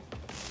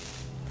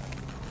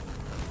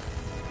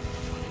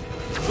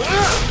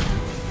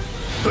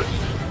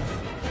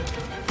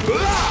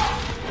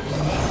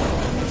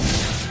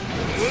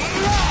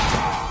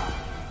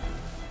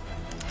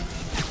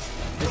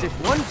 As if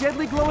one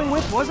deadly glowing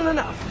whip wasn't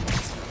enough.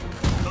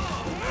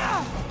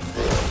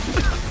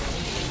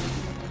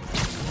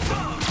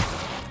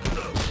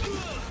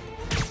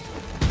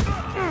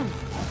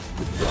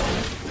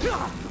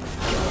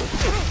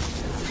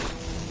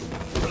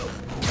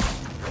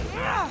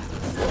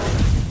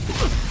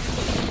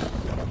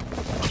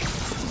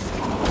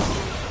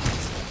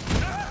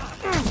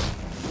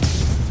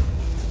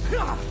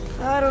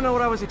 I don't know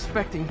what I was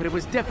expecting, but it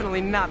was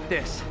definitely not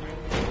this.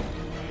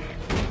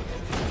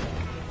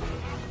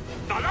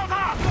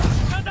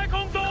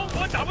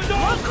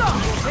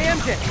 Hey,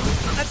 MJ,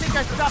 I think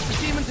I stopped the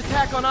demons'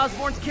 attack on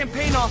Osborn's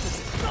campaign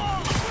offices.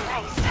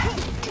 Nice.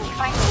 Did you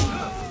find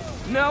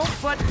it? No,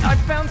 but I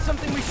found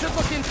something we should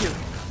look into.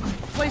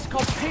 A place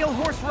called Pale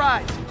Horse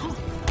Ride.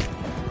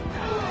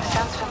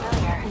 Sounds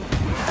familiar.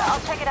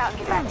 I'll check it out and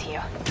get back to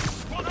you.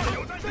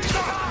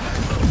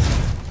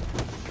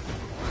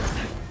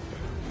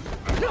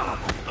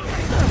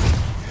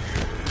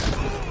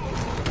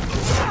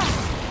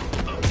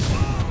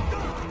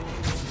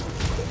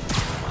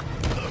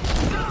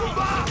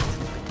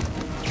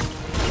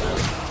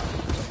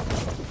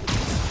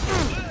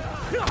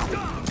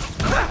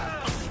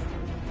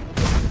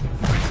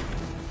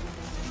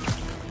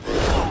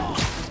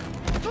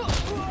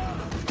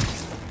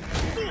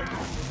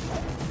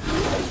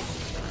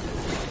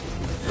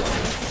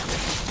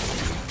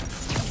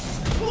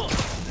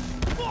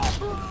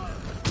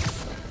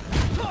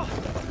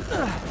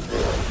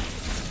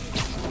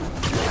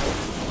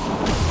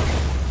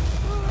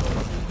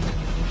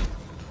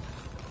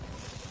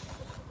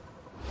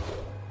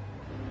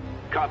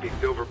 Copy,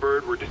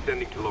 Silverbird. We're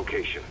descending to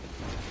location.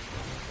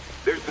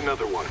 There's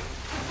another one.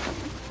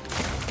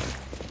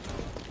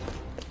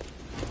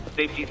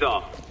 Safety's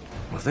off.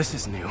 Well, this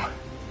is new.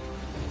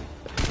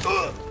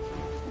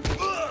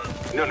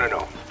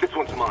 No. This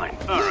one's mine.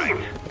 All right.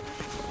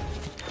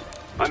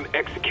 I'm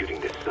executing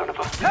this son of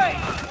a... Hey!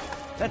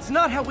 That's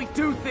not how we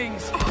do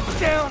things!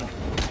 Down!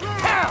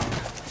 Down!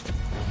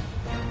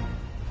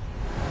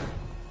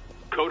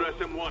 Code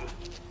SM-1.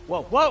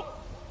 Whoa!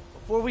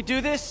 Before we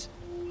do this,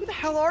 who the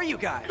hell are you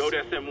guys? Code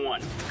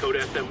SM-1. Code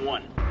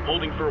SM-1.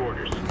 Holding for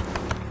orders.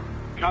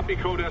 Copy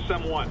Code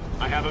SM-1.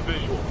 I have a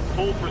visual.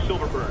 Hold for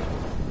Silverbird.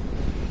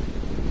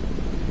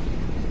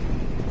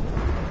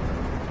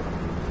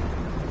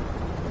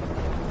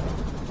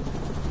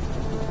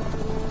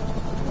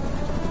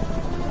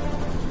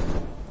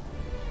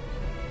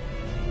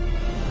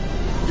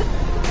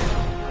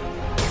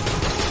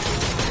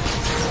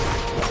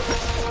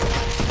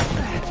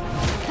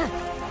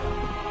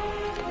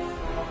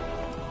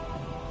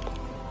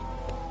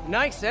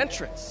 Nice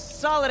entrance.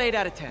 Solid 8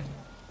 out of 10.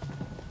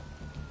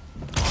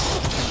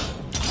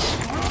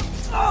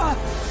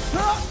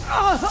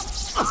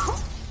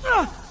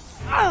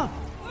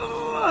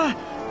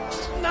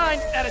 9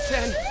 out of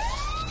 10.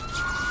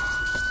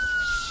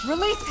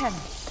 Release him.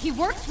 He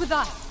works with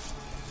us.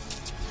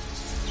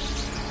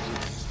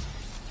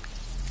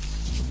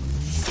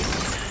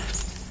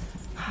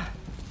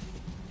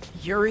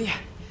 Yuri,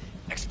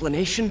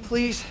 explanation,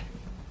 please?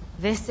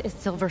 This is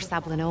Silver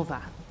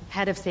Sablinova,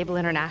 head of Sable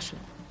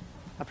International,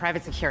 a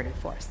private security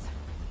force.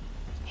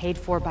 Paid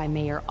for by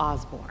Mayor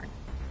Osborn.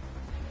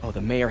 Oh,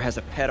 the mayor has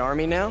a pet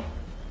army now?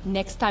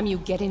 Next time you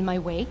get in my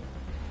way,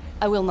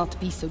 I will not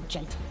be so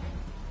gentle.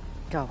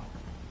 Go.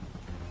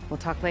 We'll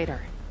talk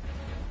later.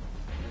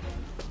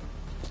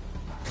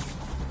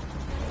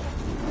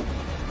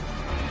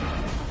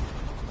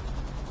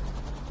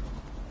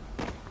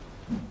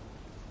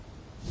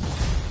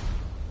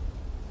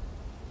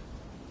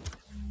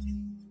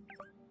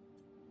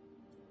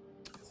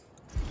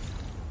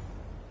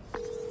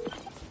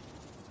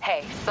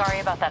 Hey, sorry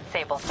about that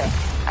Sable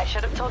thing. I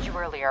should have told you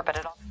earlier, but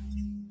it all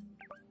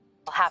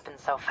happened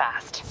so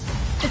fast.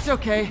 It's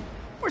okay.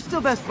 We're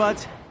still best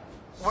buds.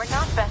 We're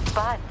not best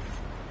buds.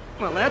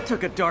 Well, that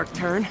took a dark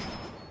turn.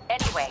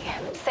 Anyway,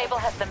 Sable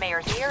has the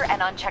mayor's ear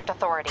and unchecked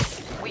authority.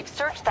 We've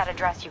searched that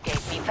address you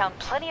gave me, found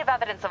plenty of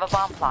evidence of a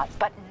bomb plot,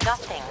 but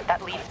nothing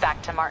that leads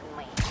back to Martin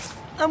Lee.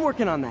 I'm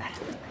working on that.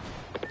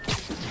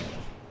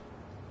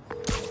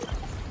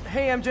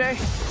 Hey, MJ.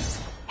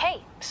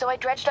 Hey, so I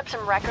dredged up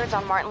some records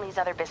on Martin Lee's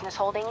other business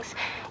holdings.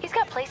 He's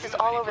got places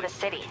all over the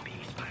city.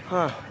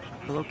 Huh.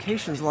 The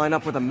locations line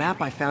up with a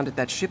map I found at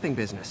that shipping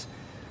business.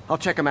 I'll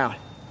check them out.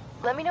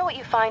 Let me know what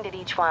you find at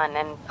each one,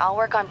 and I'll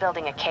work on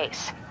building a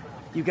case.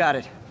 You got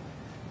it.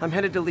 I'm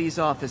headed to Lee's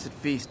office at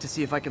Feast to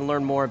see if I can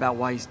learn more about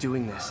why he's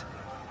doing this,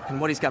 and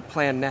what he's got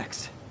planned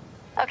next.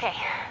 Okay,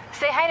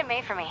 say hi to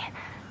May for me.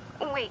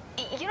 Wait,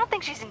 you don't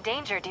think she's in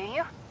danger, do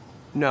you?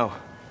 No.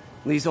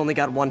 Lee's only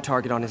got one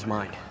target on his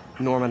mind,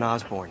 Norman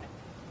Osborn.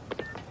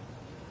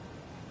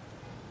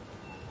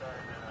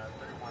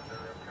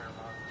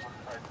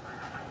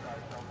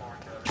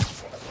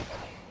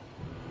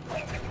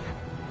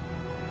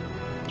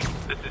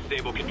 This is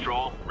Sable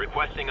Control,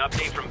 requesting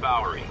update from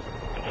Bowery.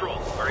 Control,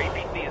 our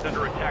APC is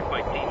under attack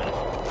by demons.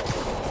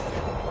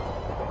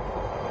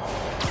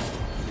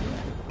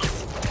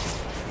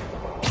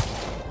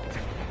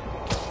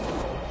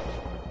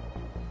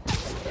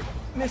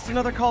 Missed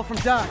another call from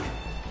Doc.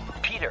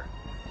 Peter,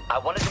 I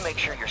wanted to make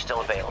sure you're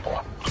still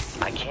available.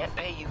 I can't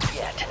pay you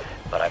yet,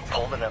 but I've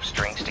pulled enough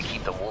strings to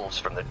keep the wolves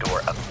from the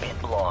door a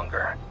bit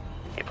longer.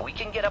 If we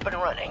can get up and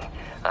running,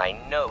 I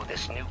know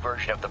this new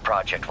version of the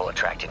project will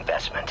attract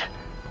investment.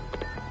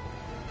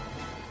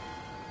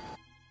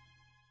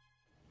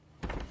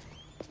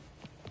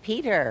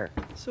 Peter.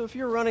 So if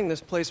you're running this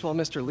place while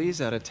Mr.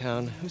 Lee's out of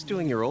town, who's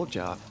doing your old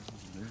job?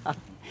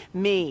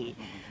 Me.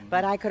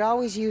 But I could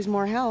always use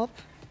more help.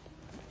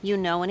 You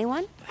know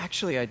anyone?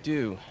 Actually, I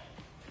do.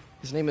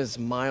 His name is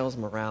Miles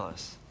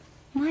Morales.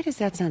 Why does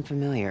that sound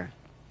familiar?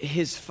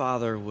 His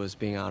father was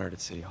being honored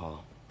at City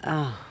Hall.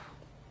 Oh.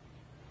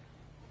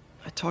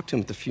 I talked to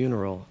him at the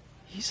funeral.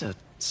 He's a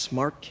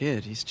smart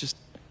kid. He's just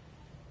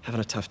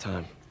having a tough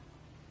time.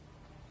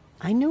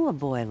 I knew a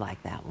boy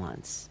like that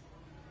once.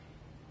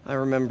 I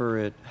remember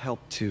it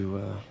helped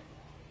to,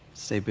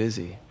 stay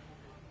busy.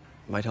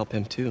 Might help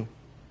him, too.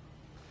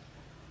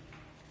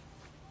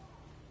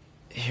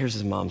 Here's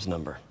his mom's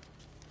number.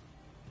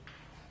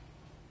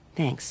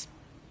 Thanks.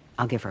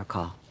 I'll give her a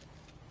call.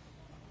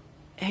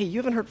 Hey, you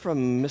haven't heard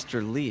from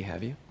Mr. Lee,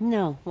 have you?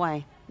 No,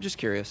 why? Just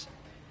curious.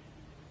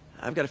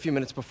 I've got a few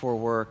minutes before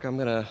work. I'm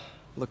gonna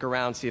look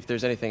around, see if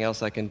there's anything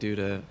else I can do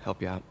to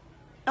help you out.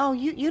 Oh,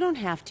 you don't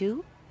have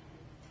to.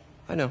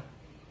 I know.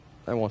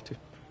 I want to.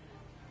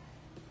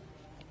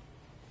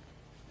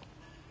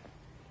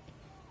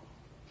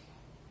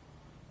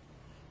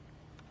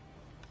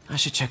 I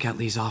should check out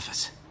Lee's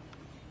office.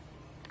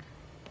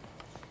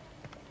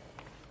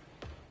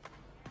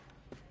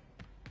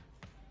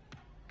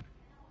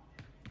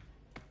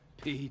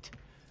 Pete,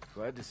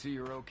 glad to see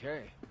you're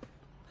okay.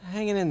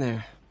 Hanging in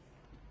there.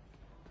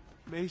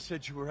 May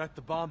said you were at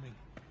the bombing.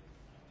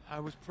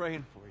 I was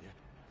praying for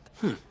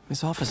you.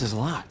 His office is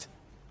locked.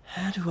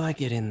 How do I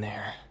get in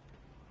there?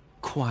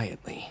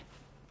 Quietly.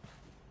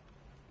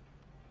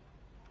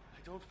 I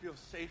don't feel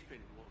safe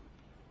anymore.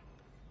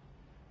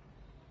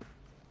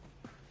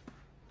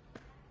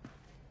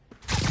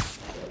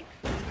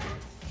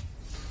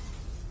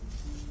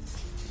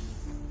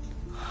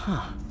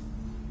 Huh.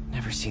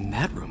 Never seen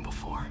that room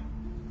before.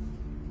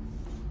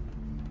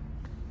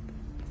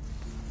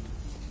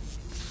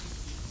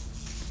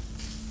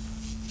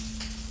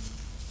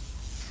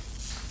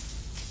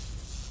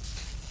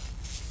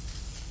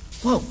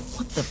 Whoa,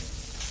 what the...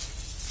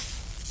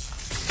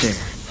 There.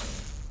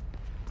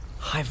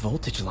 High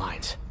voltage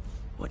lines.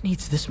 What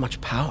needs this much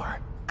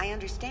power? I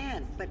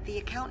understand, but the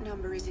account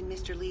number is in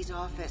Mr. Lee's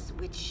office,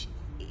 which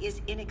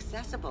is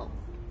inaccessible.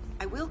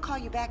 I will call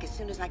you back as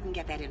soon as I can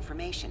get that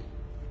information.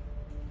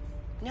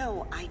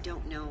 No, I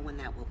don't know when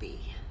that will be.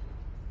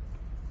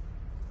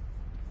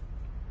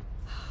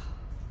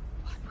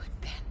 What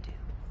would Ben do?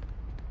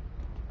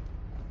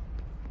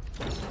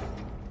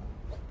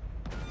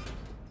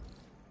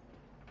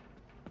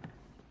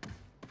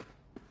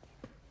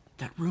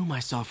 That room I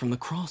saw from the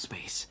crawl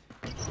space.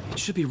 It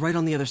should be right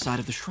on the other side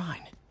of the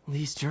shrine.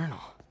 Lee's journal.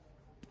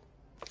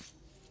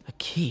 A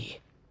key.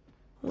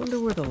 Wonder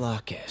where the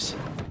lock is.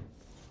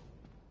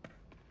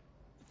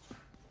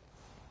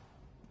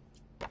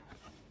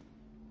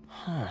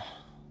 Huh.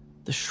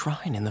 The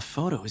shrine in the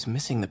photo is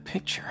missing the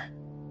picture.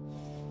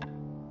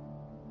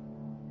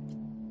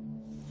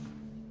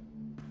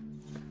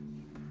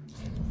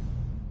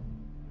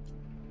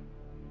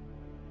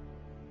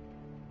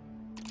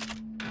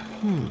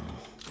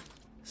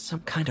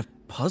 Some kind of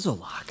puzzle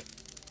lock.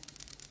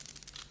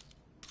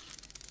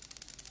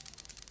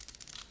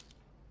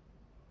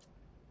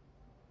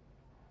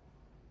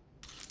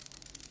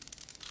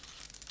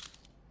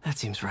 That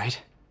seems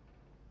right.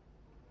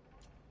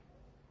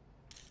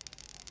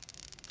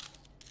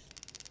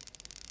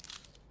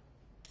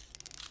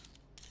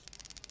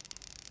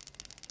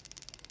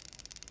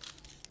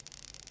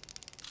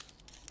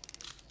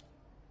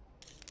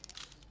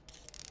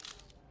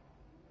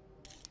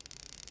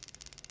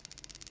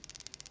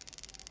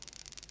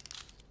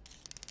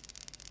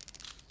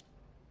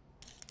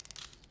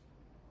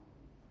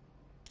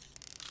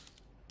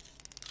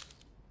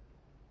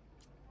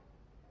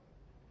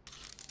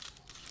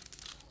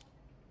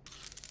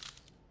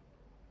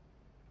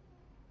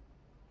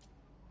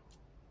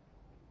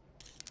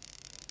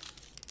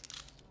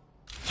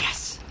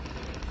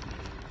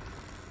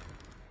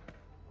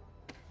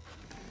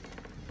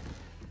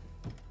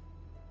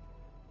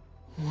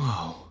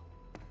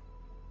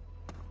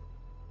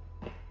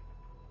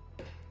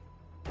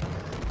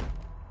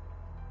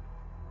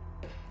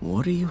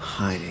 What are you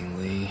hiding,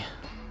 Lee?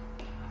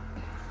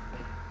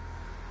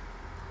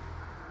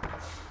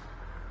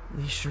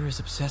 Lee sure is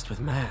obsessed with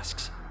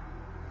masks.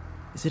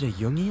 Is it a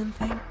Jungian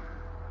thing?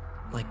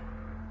 Like,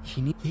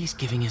 He's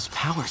giving his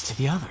powers to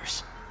the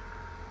others.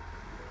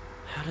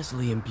 how does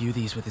Lee imbue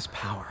these with his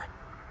power?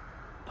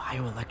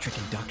 Bioelectric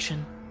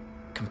induction?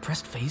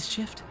 Compressed phase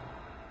shift?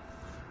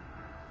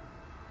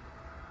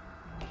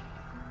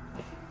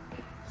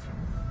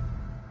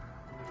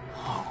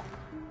 Whoa.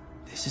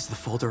 This is the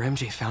folder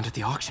MJ found at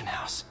the auction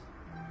house.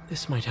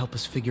 This might help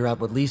us figure out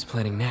what Lee's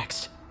planning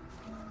next.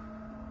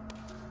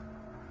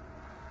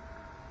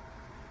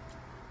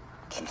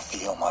 Can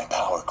feel my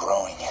power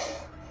growing,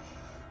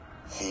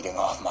 feeding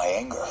off my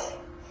anger.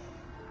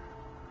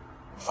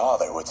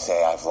 Father would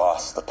say I've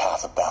lost the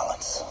path of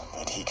balance,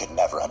 but he could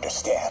never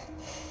understand.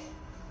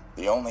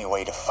 The only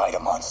way to fight a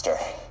monster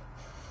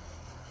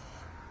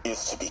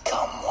is to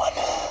become one.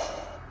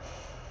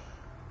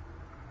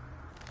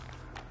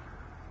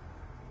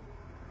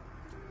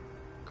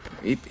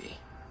 Creepy.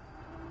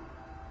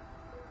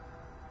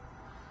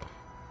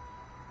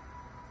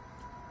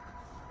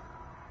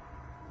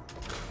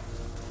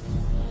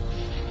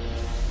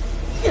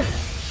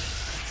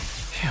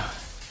 Phew.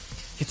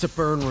 It's a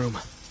burn room,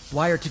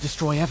 wired to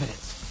destroy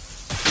evidence.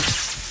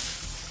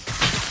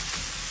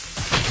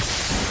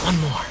 One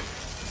more.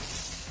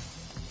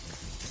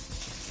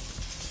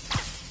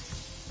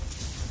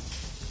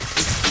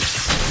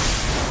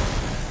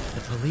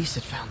 The police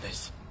had found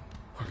this.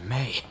 Or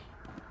may.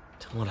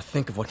 Don't want to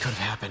think of what could have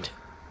happened.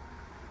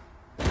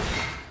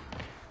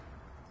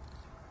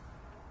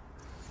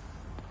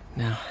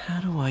 Now, how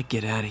do I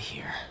get out of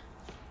here?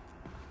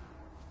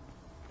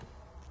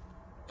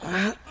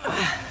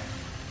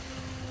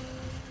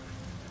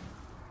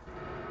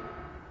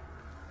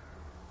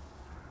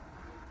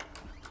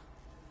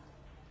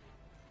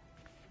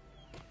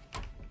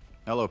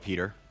 Hello,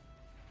 Peter.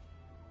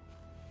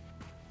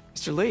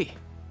 Mr. Lee.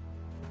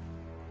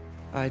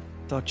 I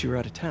thought you were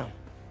out of town.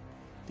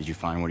 Did you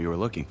find what you were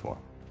looking for?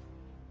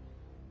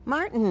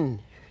 Martin,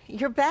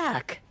 you're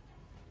back.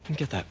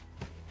 Get that.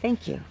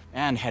 Thank you.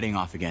 And heading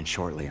off again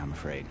shortly, I'm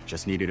afraid.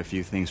 Just needed a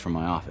few things from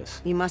my office.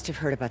 You must have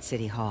heard about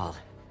City Hall.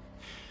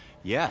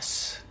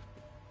 Yes.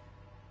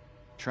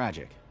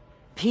 Tragic.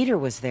 Peter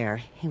was there.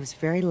 He was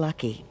very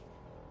lucky.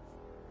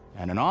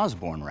 And an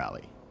Osborn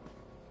rally.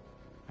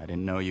 I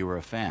didn't know you were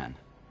a fan.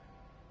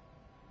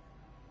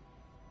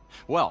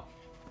 Well,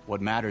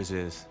 what matters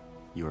is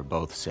you are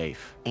both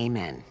safe.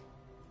 Amen.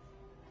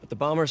 But the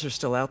bombers are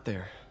still out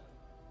there.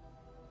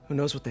 Who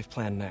knows what they've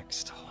planned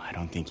next? I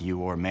don't think you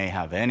or May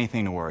have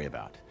anything to worry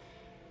about.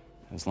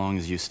 As long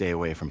as you stay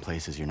away from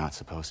places you're not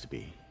supposed to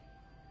be.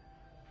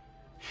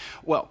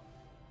 Well,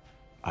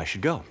 I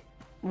should go.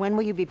 When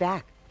will you be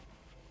back?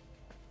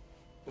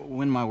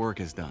 When my work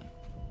is done.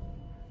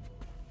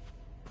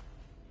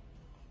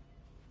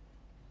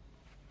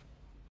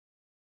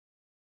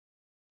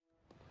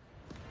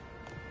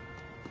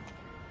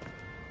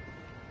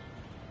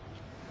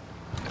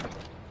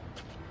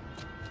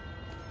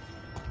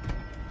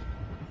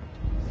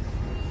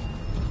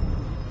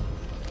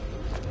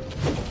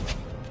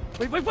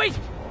 Wait!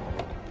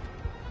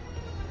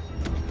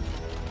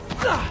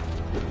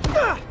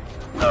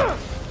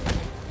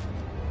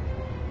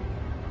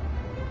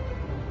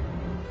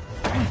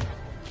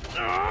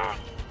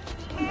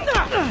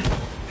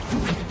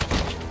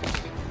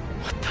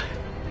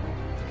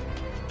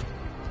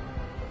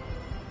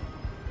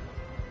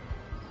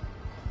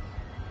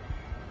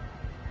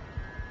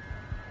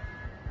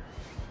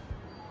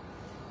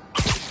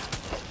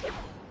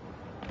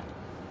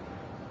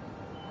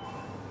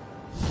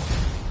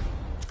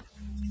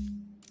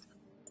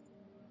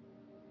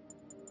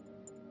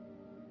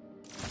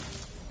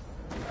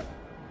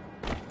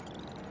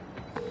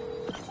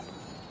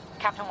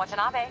 Captain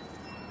Watanabe.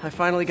 I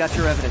finally got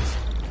your evidence.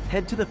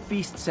 Head to the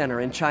Feast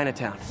Center in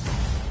Chinatown.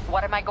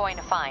 What am I going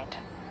to find?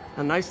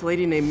 A nice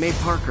lady named May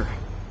Parker.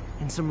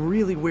 And some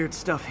really weird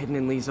stuff hidden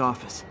in Lee's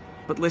office.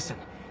 But listen,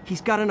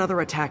 he's got another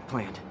attack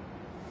planned.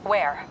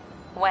 Where?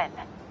 When?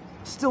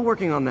 Still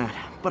working on that,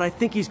 but I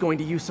think he's going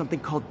to use something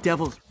called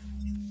Devil's...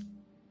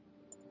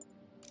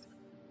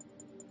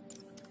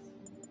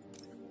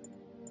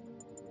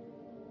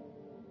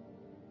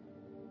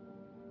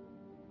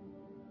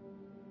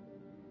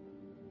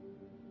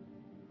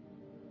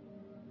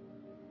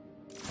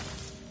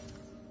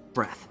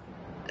 breath.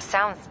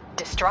 Sounds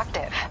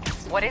destructive.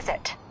 What is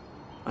it?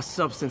 A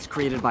substance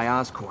created by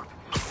Oscorp.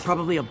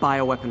 Probably a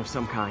bioweapon of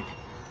some kind.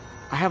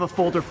 I have a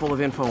folder full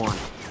of info on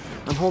it.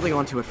 I'm holding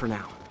on to it for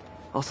now.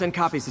 I'll send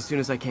copies as soon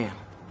as I can.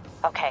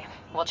 Okay,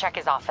 we'll check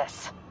his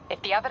office.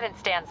 If the evidence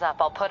stands up,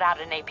 I'll put out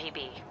an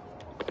APB.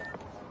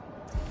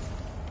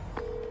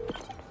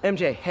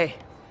 MJ, hey.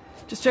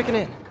 Just checking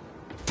in.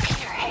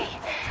 Peter, hey.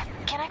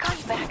 Can I call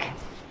you back?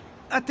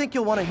 I think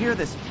you'll want to hear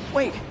this.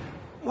 Wait,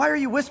 why are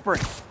you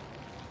whispering?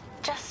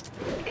 Just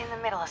in the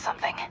middle of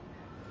something.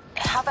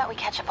 How about we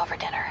catch up over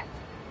dinner?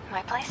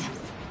 My place?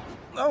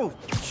 Oh,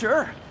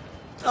 sure.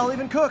 I'll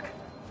even cook.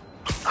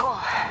 Cool.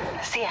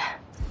 See ya.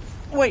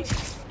 Wait.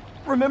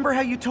 remember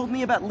how you told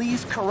me about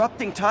Lee's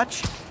corrupting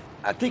touch?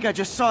 I think I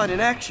just saw it in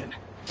action.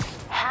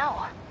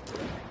 How?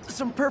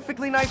 Some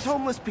perfectly nice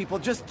homeless people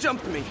just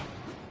jumped me.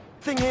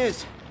 Thing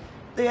is,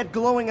 they had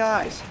glowing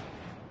eyes.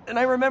 And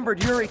I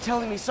remembered Yuri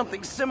telling me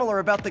something similar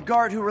about the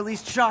guard who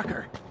released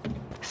Shocker.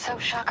 So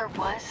Shocker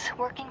was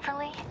working for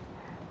Lee?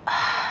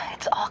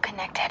 It's all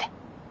connected.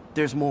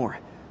 There's more,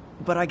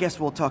 but I guess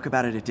we'll talk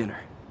about it at dinner.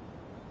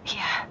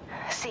 Yeah,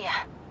 see ya.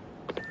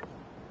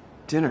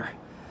 Dinner?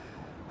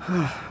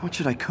 What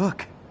should I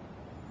cook?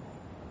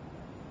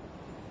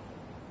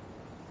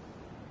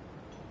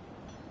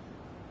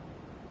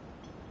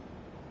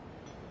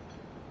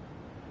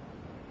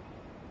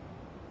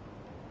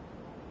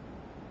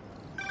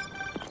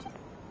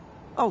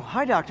 Oh,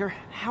 hi, Doctor.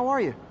 How are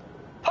you?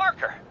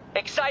 Parker,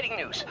 exciting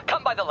news.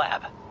 Come by the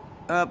lab.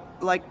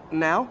 Like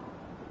now?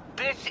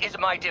 This is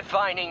my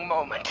defining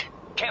moment.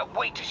 Can't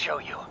wait to show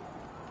you.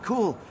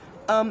 Cool.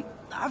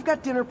 I've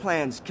got dinner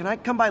plans. Can I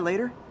come by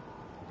later?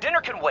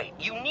 Dinner can wait.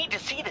 You need to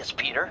see this,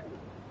 Peter.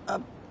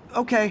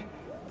 Okay.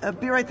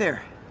 Be right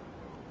there.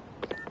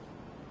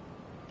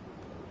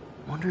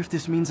 Wonder if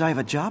this means I have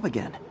a job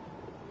again.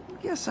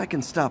 Guess I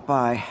can stop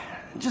by.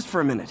 Just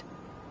for a minute.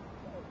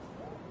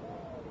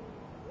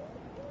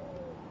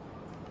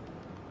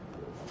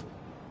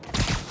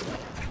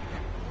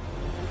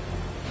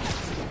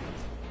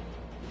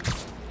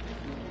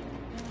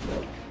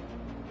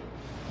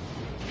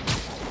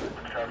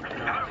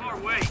 Out of our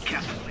way,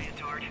 Captain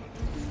Leotard.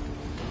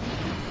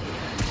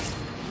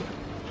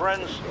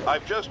 Friends,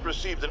 I've just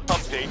received an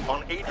update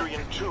on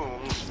Adrian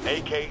Toombs,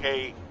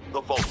 aka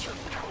the Vulture.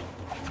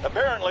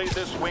 Apparently,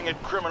 this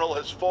winged criminal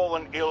has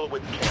fallen ill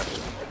with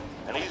cancer,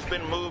 and he's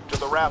been moved to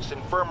the RAF's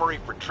infirmary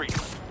for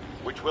treatment,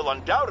 which will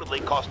undoubtedly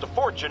cost a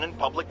fortune in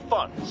public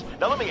funds.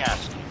 Now let me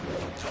ask you,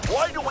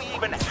 why do we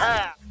even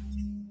have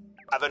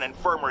an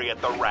infirmary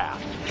at the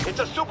RAF? It's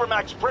a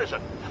supermax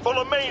prison, full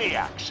of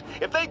maniacs.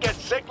 If they get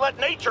sick, let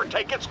nature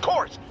take its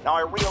course. Now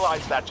I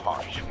realize that's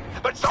harsh,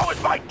 but so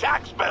is my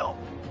tax bill.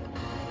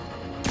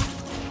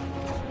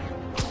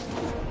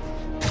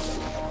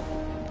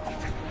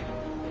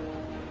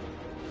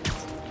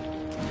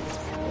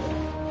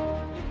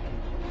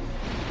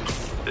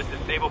 This is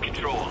Stable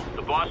Control.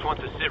 The boss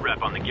wants a sit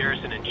rep on the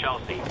garrison in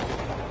Chelsea.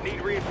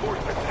 Need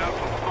reinforcements out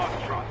from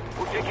Foxtrot.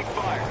 We're taking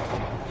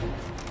fire.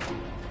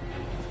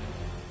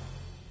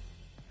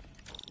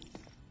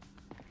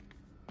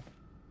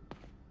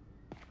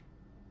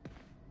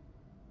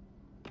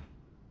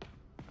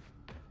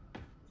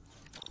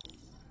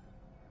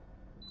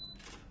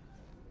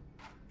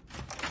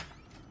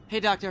 Hey,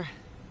 Doctor.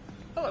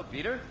 Hello,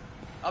 Peter.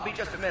 I'll be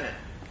just a minute.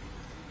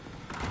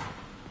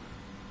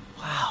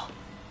 Wow.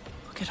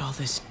 Look at all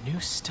this new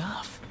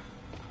stuff.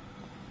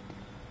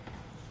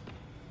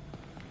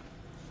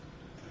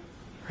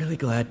 Really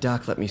glad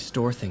Doc let me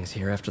store things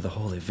here after the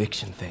whole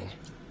eviction thing.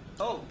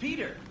 Oh,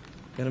 Peter.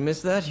 Gonna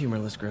miss that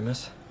humorless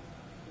grimace.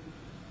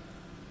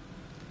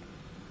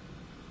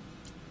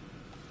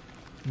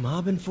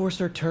 Mob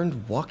enforcer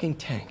turned walking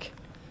tank.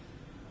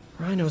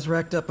 Rhino's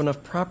racked up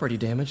enough property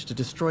damage to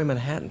destroy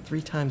Manhattan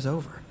 3 times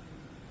over.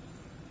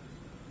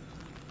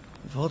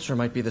 Vulture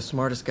might be the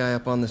smartest guy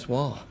up on this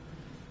wall.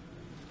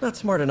 Not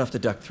smart enough to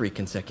duck 3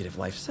 consecutive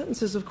life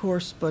sentences, of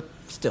course, but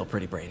still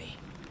pretty brainy.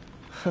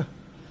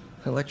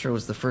 Electro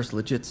was the first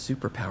legit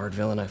superpowered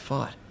villain I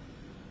fought.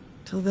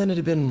 Till then it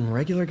had been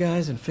regular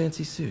guys in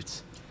fancy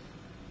suits.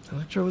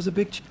 Electro was a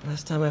big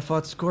Last time I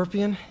fought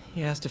Scorpion,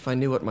 he asked if I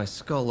knew what my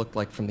skull looked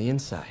like from the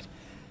inside.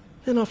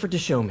 Then offered to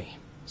show me.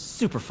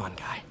 Super fun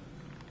guy.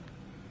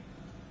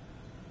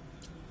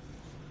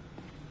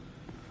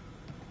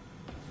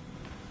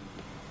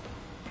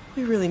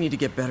 We really need to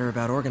get better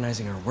about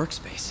organizing our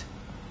workspace.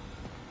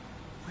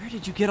 Where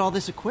did you get all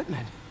this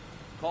equipment?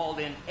 Called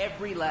in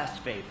every last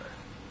favor.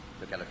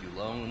 Took out a few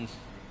loans.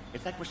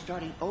 It's like we're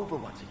starting over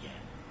once again.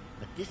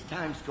 But this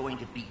time's going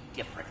to be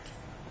different.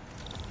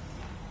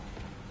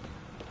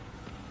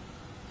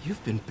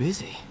 You've been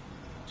busy.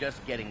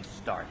 Just getting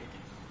started.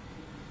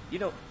 You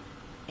know,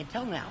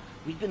 until now,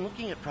 we've been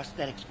looking at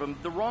prosthetics from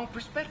the wrong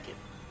perspective.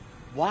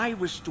 Why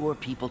restore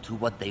people to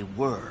what they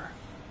were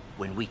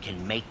when we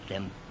can make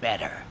them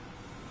better?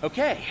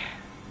 Okay,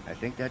 I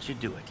think that should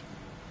do it.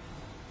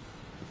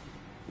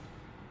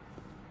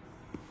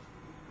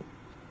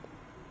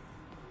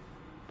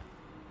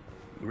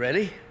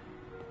 Ready?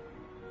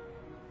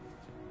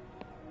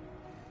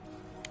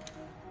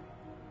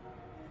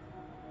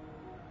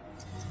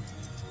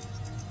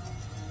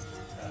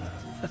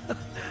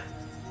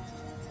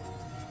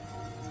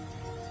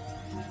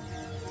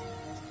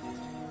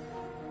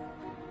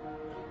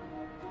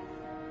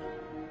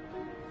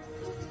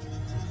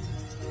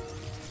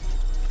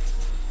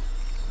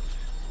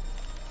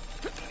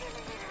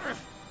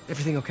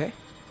 Everything okay?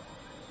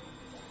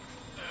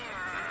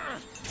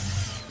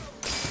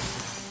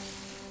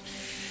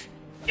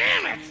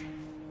 Damn it!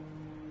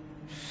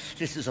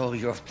 This is all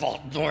your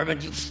fault, Norman,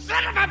 you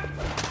son of a...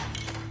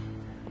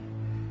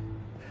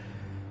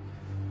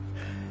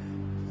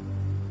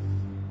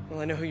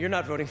 Well, I know who you're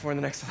not voting for in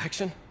the next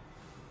election.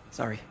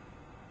 Sorry.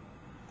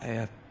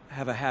 I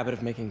have a habit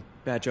of making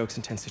bad jokes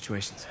in tense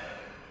situations.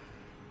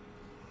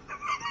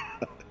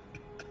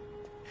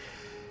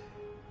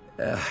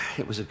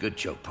 It was a good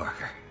joke,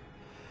 Parker.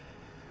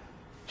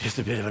 Just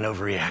a bit of an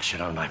overreaction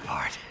on my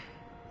part.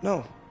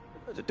 No,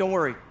 don't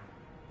worry.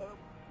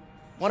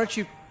 Why don't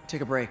you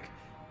take a break?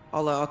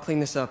 I'll clean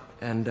this up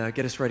and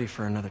get us ready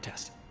for another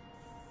test.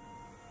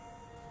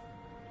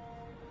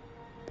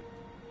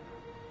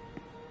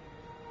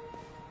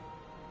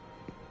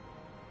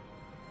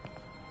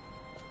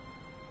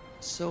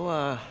 So,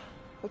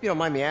 hope you don't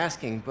mind me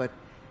asking, but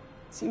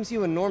it seems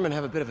you and Norman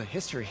have a bit of a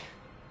history.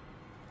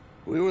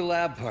 We were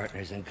lab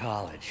partners in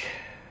college.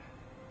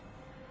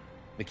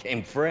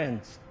 Became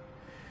friends.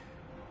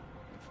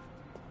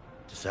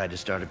 Decided to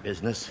start a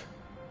business.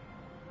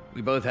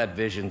 We both had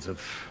visions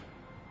of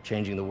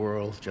changing the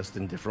world, just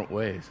in different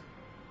ways.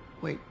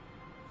 Wait,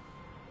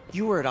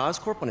 you were at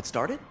Oscorp when it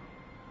started?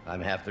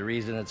 I'm half the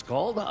reason it's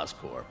called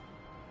Oscorp.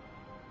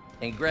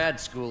 In grad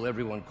school,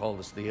 everyone called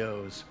us the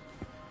O's.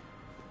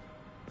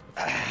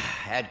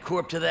 Add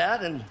Corp to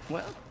that, and,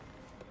 well,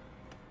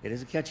 it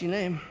is a catchy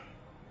name.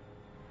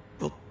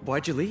 Well,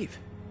 why'd you leave?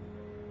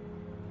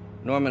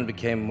 Norman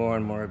became more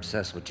and more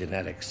obsessed with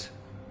genetics.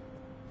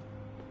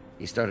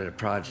 He started a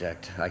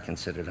project I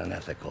considered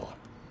unethical.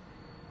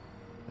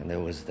 And there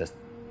was this...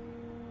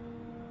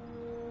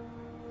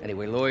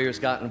 Anyway, lawyers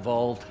got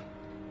involved.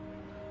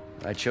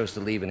 I chose to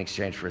leave in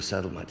exchange for a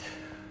settlement.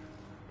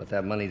 But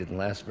that money didn't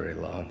last very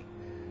long.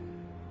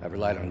 I've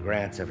relied on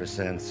grants ever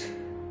since.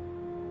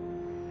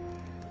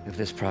 If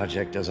this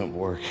project doesn't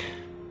work...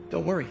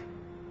 Don't worry.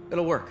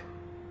 It'll work.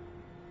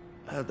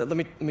 Let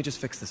me just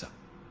fix this up.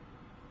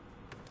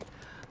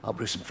 I'll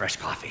brew some fresh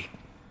coffee.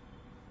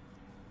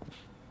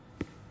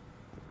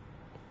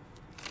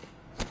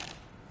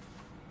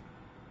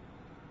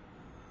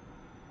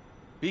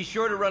 Be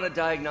sure to run a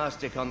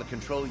diagnostic on the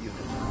control unit.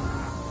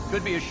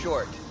 Could be a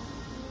short.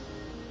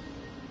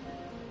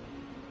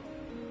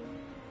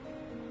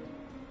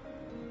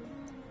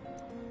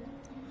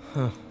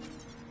 Huh.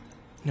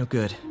 No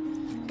good.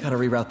 Gotta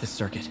reroute this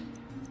circuit.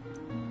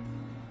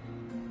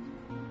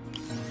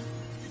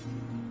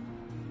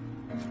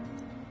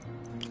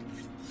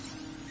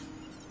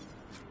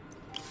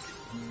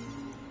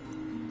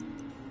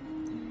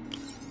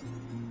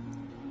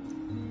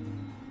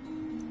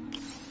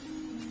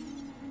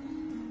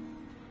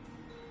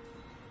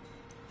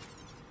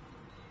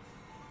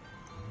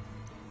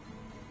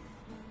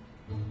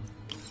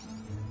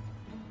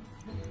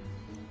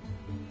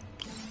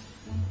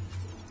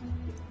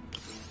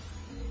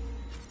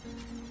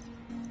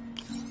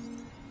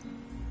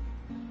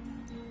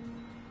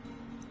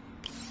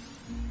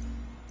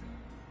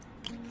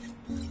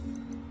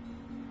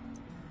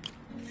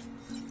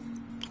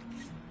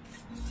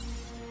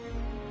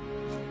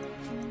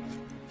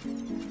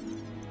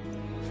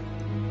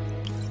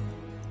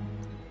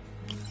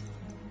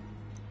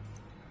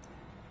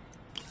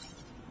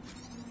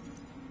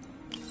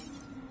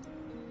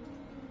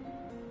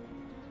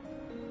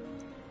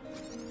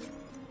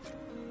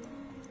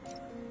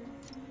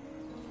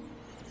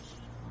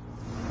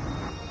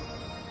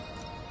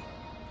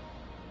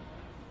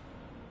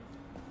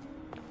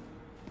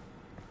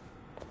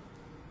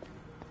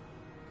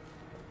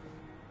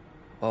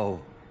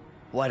 Oh,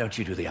 why don't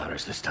you do the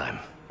honors this time?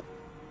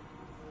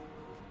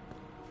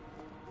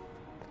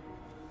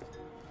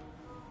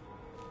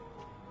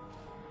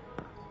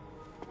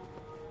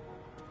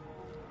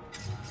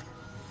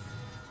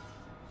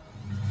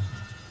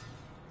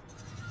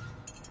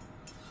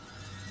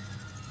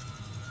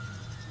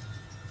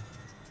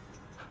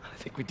 I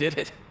think we did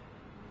it.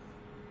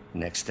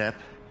 Next step,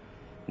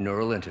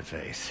 neural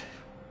interface.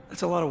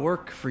 That's a lot of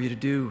work for you to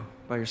do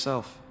by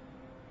yourself.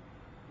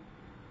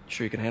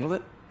 Sure you can handle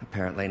it?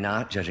 Apparently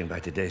not, judging by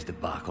today's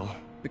debacle.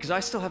 Because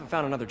I still haven't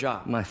found another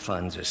job. My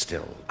funds are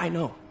still... I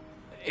know.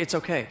 It's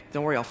okay.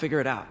 Don't worry, I'll figure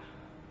it out.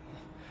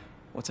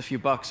 What's a few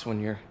bucks when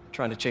you're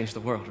trying to change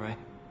the world, right?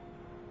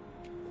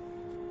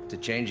 To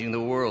changing the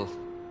world.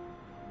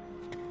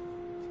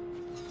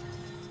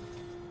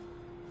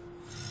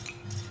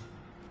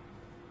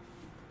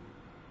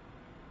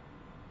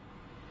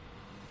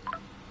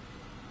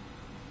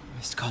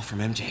 Missed call from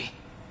MJ.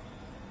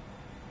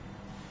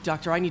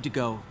 Doctor, I need to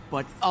go,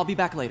 but I'll be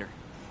back later.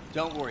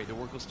 Don't worry, the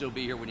work will still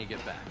be here when you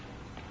get back.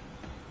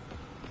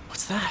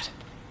 What's that?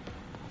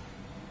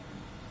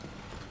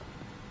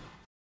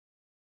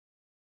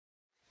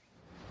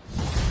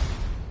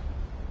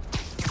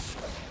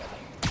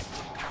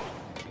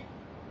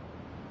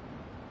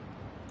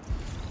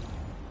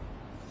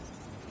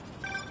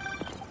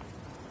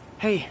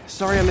 Hey,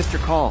 sorry I missed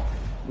your call.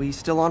 We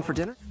still on for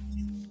dinner?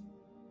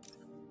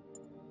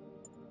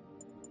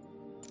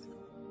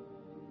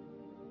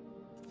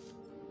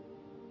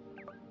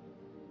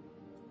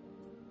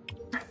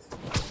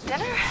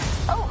 Dinner?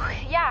 Oh,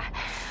 yeah.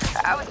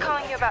 I was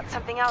calling you about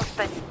something else,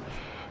 but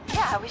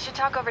yeah, we should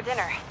talk over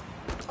dinner.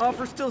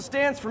 Offer still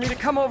stands for me to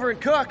come over and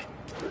cook.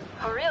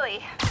 Oh,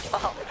 really?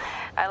 Well,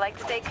 I like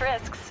to take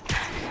risks.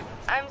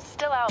 I'm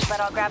still out, but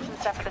I'll grab some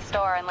stuff at the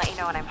store and let you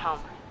know when I'm home.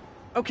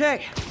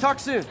 Okay, talk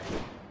soon.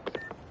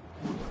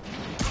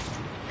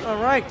 All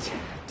right,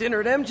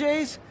 dinner at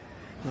MJ's.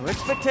 No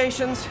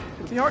expectations.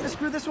 It'll be hard to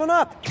screw this one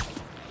up.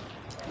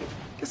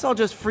 Guess I'll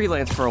just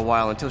freelance for a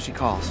while until she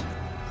calls.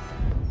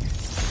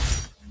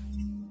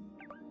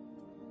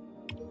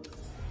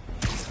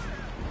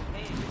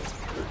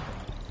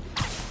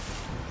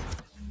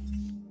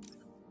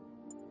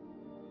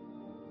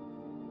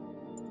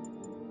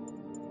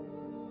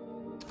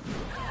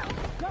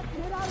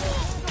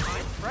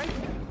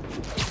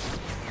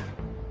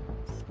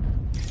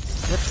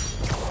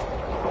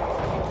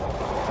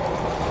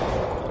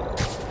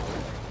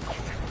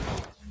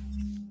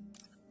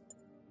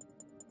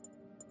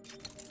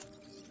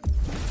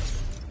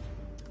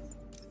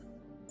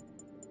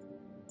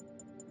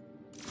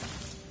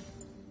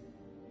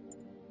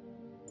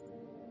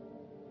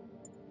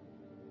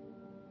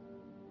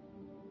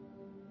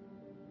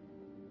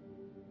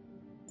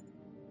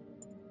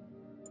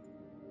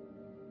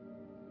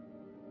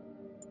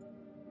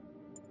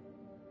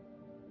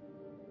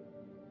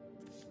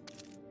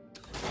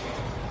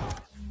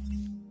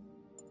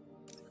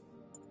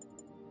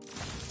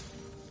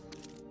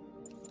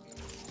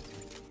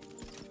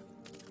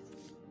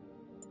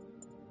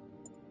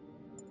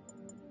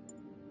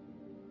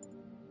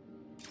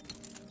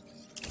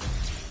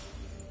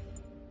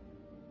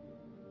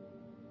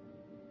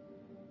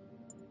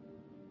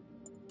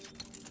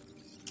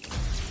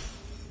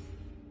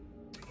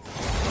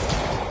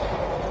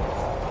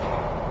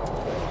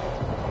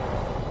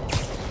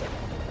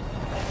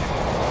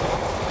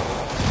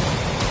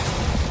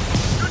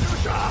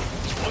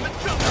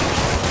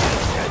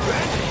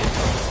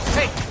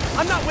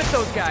 I'm not with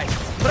those guys,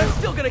 but I'm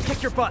still gonna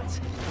kick your butts.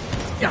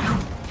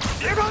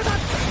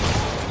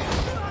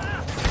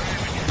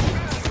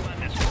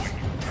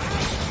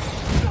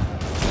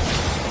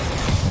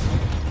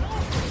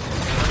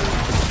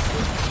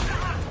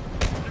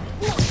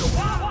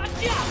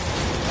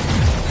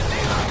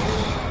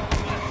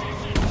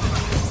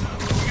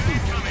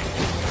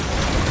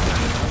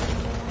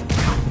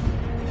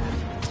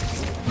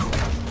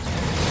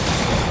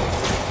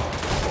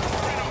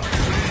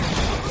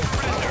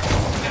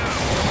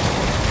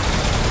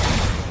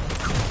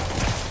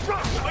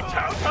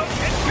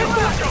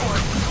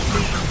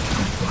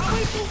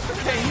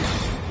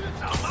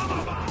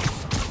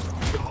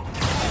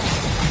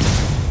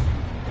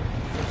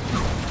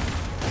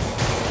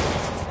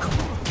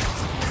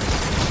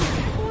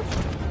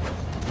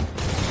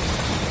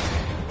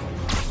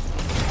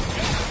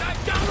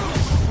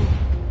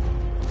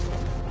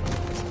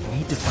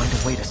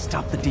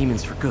 Stop the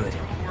demons for good.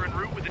 We're en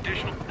route with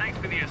additional. Thanks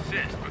for the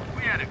assist, but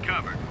we had it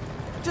covered.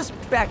 Just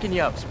backing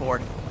you up,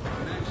 sport.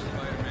 Thanks,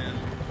 Spider-Man.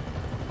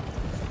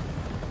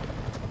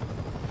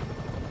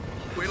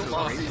 Wait till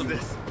Law sees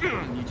this.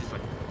 And you just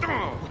like,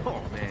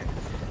 oh man,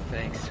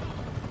 thanks.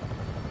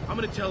 I'm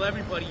gonna tell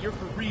everybody you're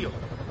for real.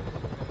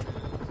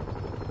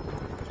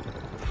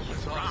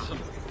 That's awesome.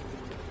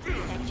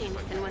 That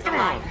Jameson was a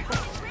liar.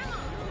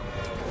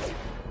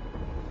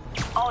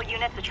 All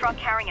units, a truck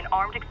carrying an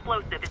armed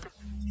explosive is...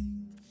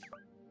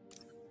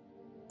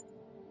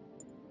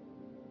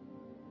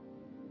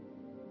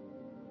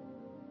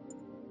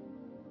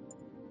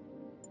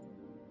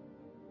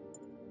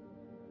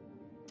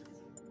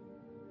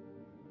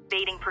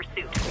 evading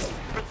pursuit.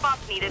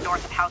 Response needed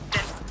north of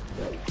Houston.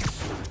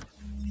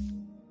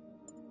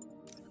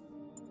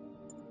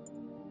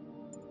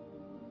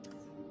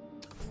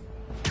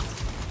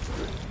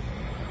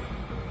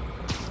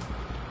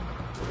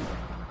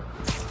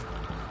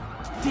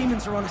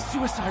 Demons are on a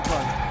suicide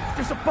run.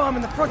 There's a bomb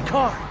in the front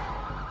car.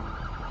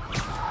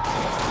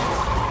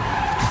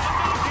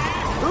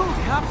 Ooh,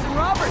 cops and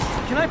robbers.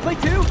 Can I play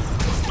too?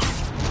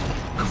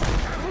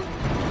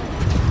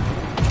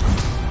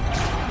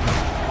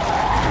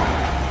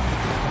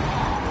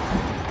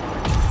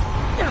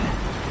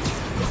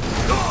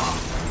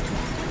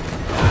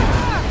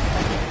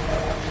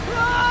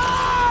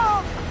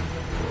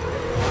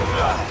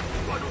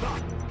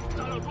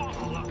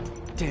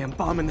 Damn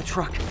bomb in the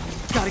truck.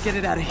 Gotta get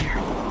it out of here.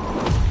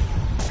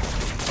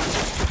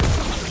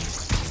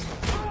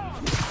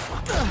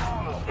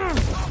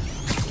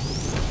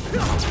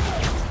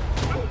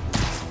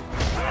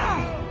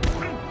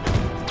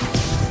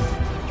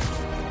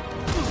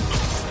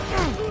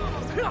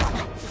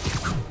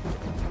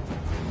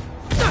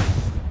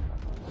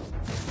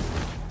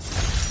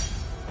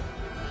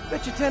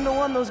 Bet you 10 to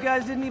 1 those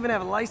guys didn't even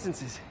have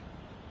licenses.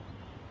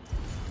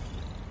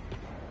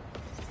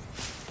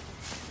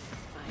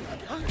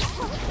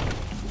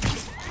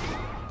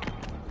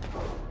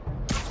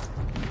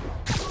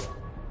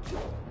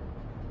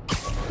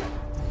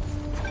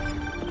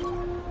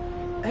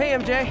 Hey,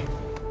 MJ.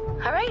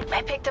 All right,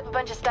 I picked up a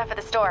bunch of stuff at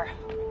the store.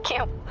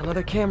 Can't...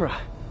 Another camera.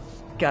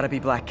 Gotta be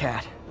Black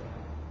Cat.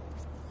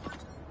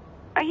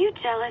 Are you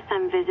jealous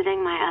I'm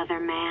visiting my other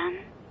man?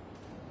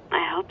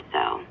 I hope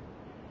so.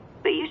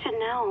 But you should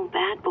know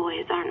bad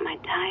boys aren't my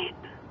type.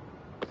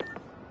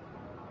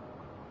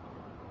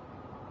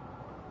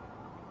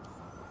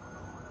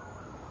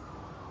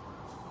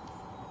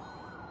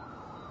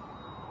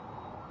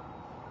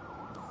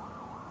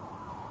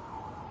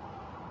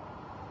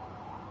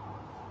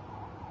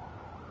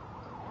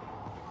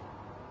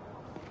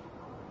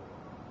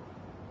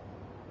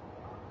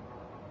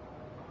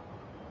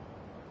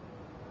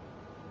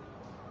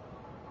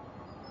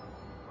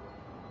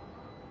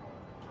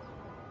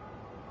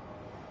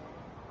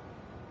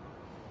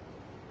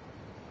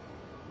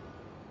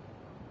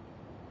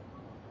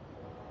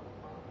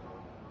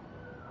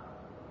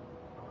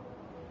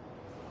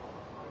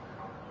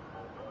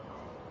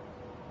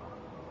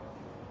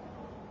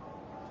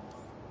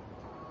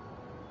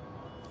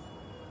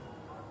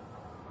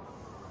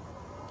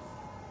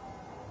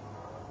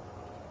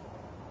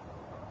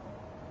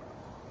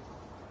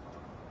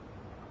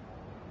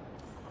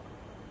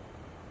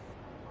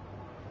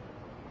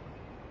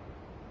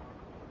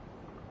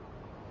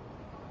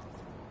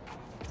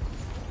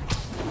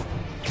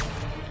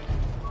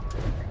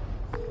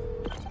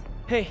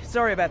 Hey,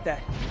 sorry about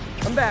that.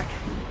 I'm back.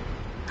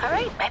 All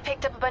right, I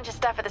picked up a bunch of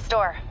stuff at the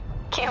store.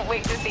 Can't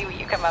wait to see what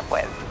you come up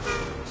with.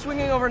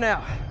 Swinging over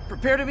now.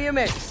 Prepare to be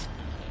amazed.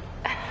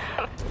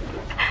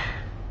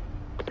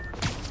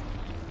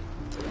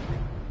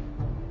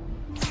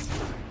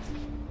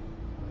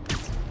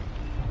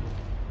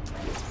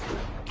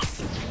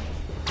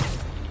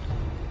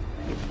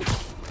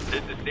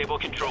 This is Stable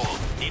Control.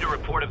 Need a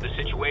report of the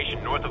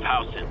situation north of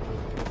Houston.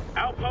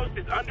 Outpost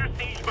is under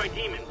siege by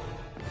demons.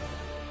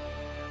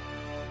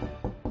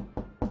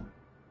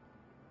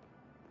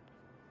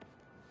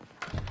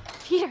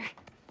 Peter!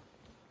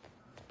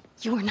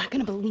 You are not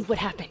gonna believe what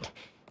happened.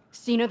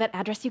 So you know that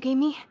address you gave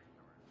me?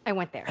 I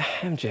went there.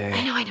 MJ.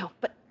 I know,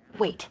 but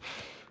wait.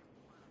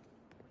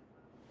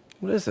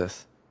 What is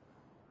this?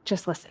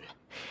 Just listen.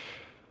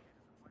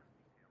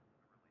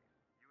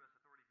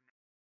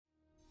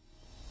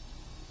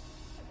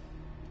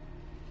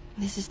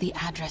 This is the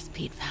address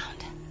Pete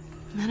found.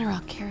 Men are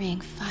all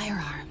carrying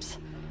firearms.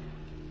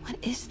 What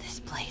is this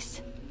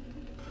place?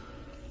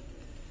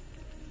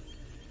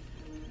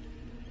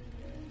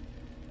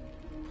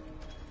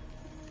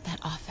 That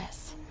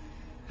office.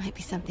 Might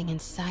be something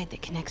inside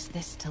that connects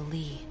this to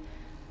Lee.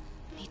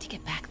 Need to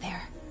get back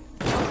there.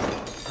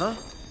 Huh?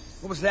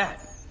 What was that?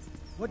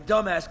 What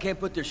dumbass can't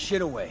put their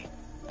shit away?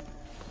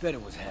 Bet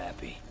it was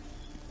Happy.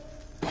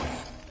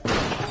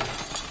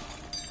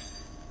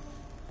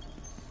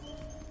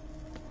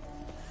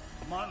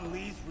 Martin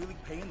Lee's really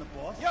paying the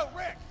boss? Yo,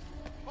 Rick!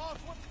 Boss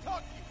wants to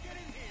talk to you. Get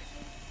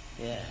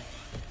in here.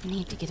 Yeah.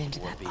 Need to get into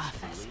that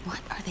office. What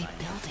are they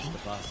building?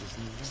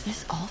 Is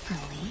this all for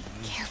Lee?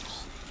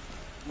 Careful.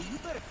 Well, you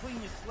better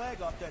clean your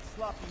slag off that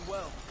sloppy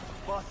well.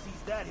 If boss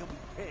sees that, he'll be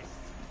pissed.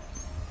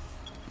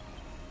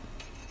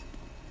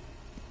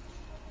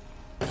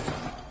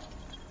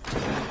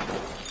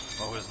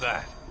 What was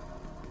that?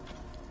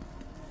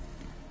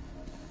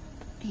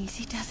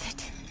 Easy does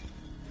it.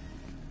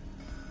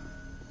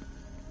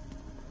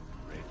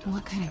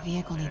 What kind of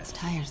vehicle needs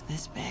tires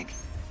this big?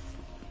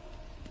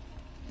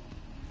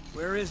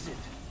 Where is it?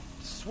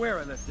 I swear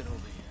I left it over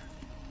here.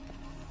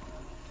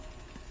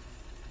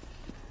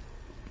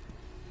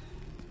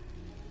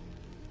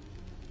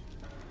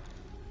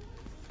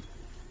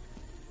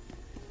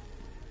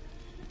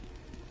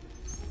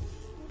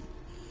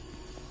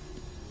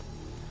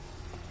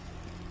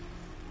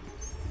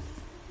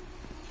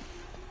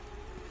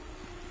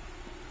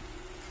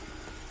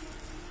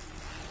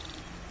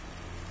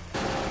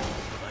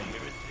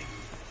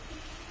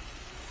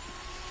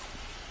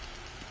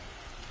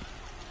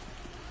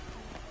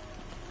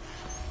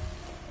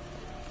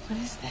 What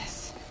is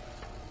this?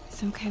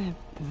 Some kind of...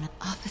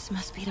 Office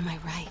must be to my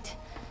right.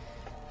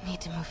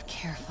 Need to move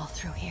careful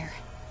through here.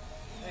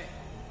 Hey,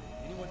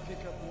 anyone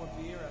pick up more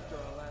beer after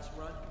our last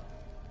run?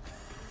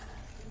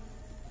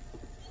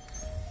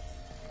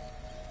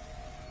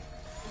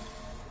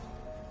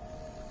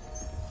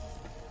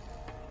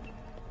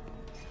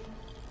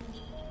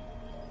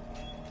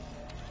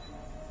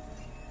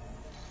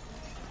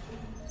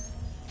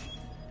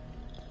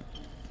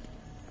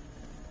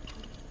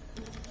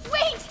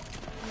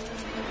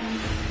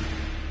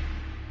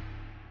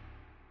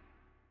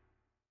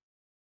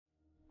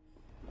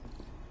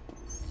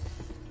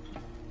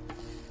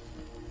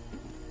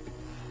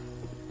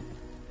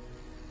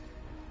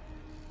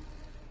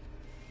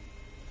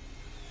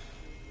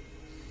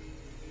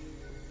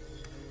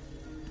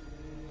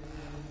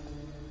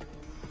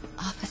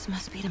 Office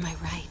must be to my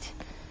right.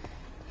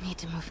 Need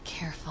to move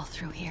careful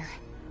through here.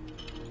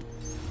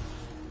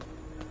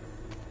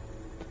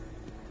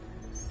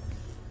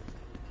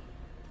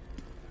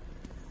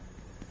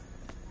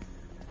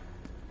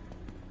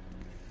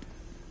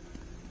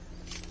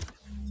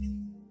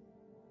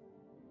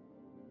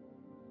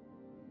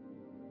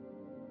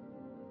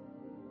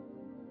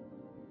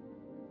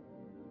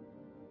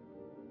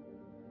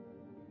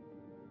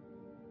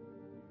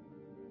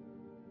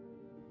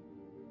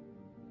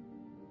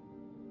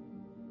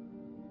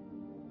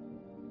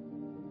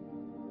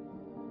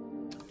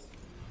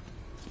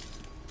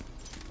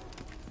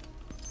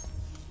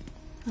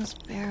 Those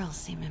barrels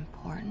seem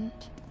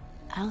important.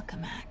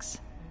 Alchemax.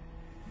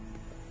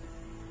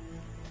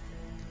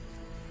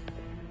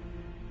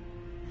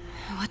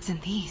 What's in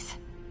these?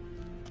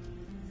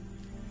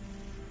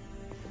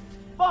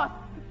 Boss,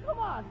 come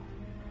on!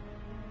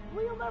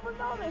 We'll never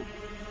notice!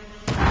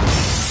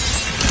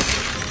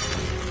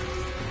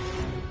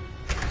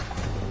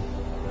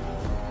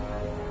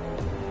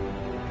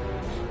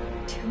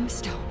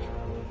 Tombstone.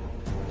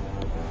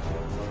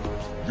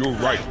 You're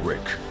right,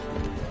 Rick.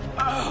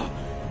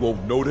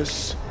 Won't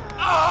notice?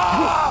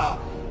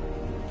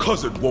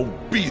 Cause it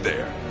won't be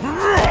there.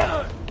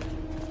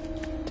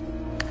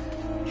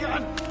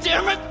 God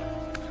damn it!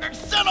 I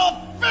said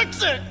I'll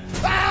fix it!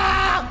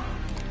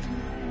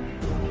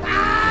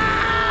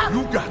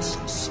 You got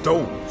some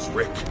stones,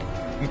 Rick.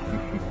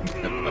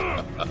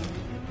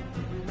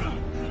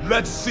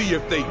 Let's see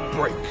if they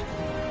break.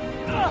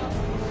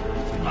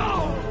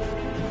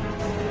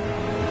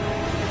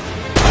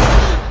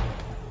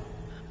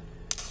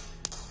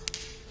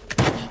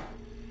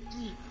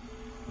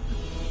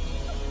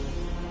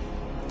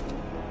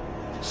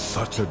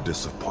 such a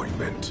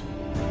disappointment.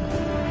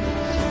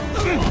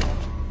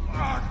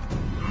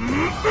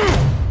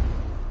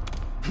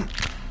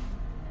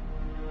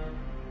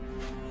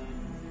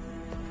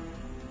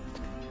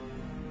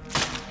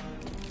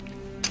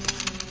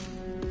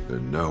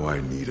 And now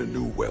I need a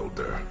new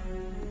welder.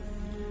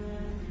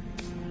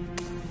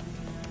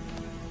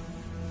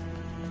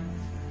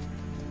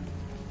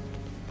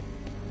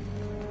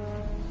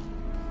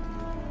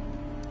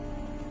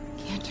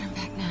 Can't turn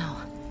back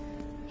now.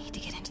 Need to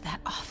get into that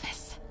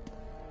office.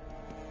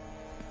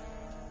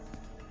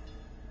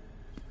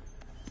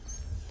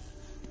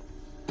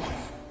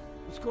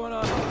 What's going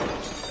on?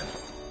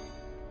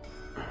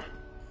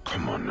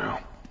 Come on now.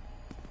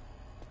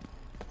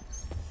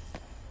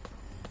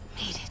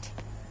 Made it.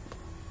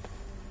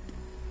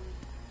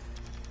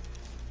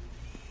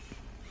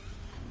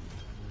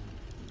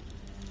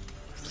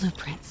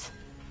 Blueprints.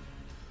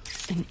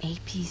 An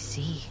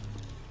APC.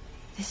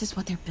 This is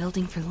what they're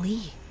building for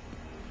Lee.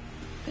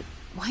 But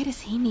why does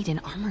he need an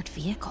armored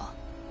vehicle?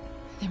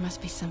 There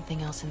must be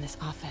something else in this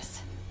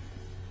office.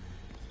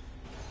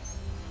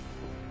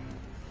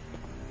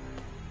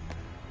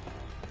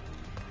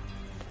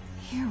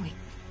 Here we...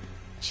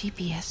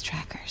 GPS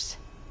trackers.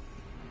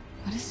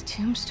 What is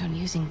Tombstone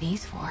using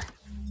these for?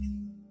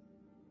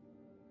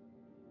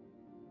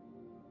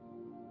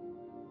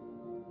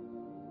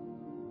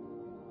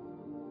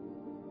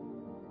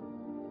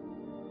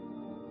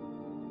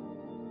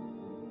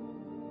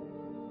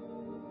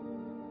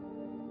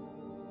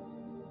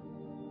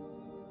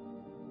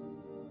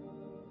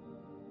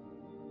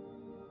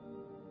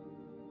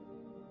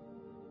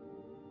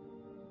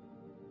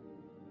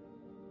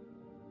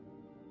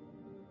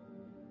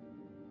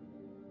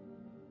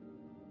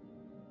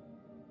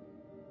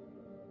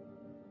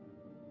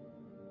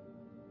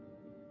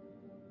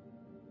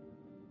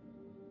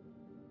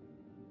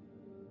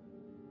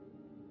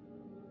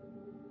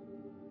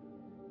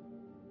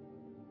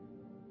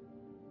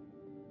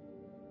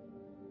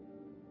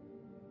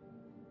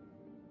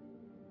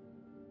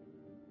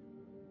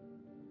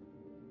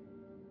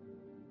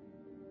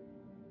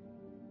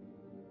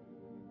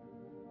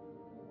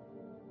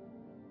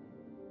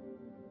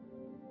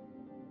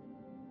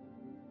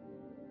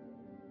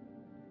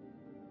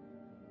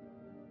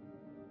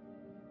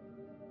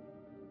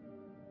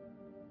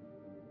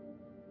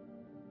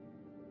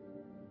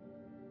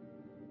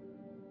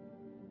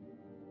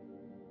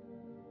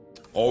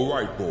 All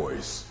right,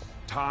 boys.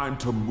 Time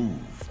to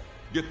move.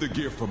 Get the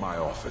gear from my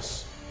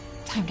office.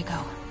 Time to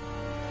go.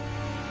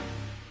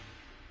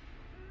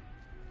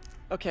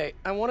 Okay,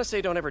 I want to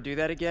say don't ever do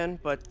that again,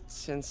 but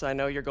since I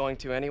know you're going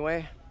to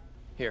anyway,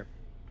 here.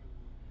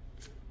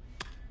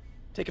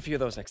 Take a few of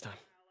those next time.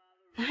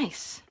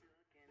 Nice.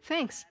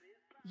 Thanks.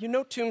 You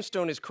know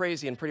Tombstone is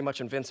crazy and pretty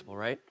much invincible,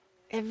 right?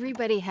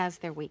 Everybody has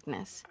their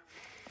weakness.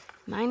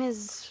 Mine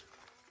is...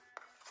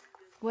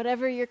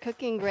 whatever you're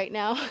cooking right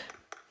now.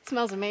 It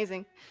smells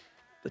amazing.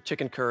 The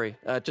chicken curry.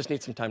 Just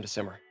needs some time to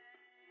simmer.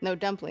 No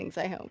dumplings,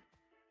 I hope.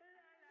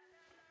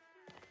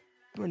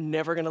 You're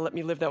never gonna let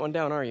me live that one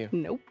down, are you?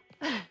 Nope.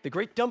 The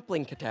Great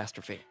Dumpling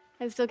Catastrophe.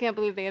 I still can't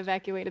believe they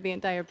evacuated the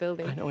entire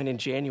building. I know, and in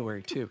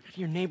January, too.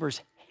 Your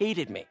neighbors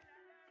hated me.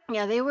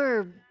 Yeah, they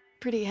were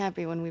pretty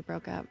happy when we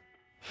broke up.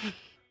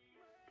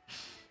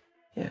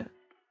 Yeah.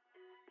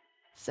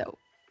 So,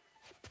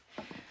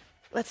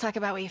 let's talk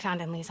about what you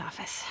found in Lee's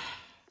office.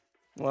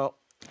 Well,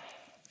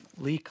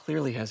 Lee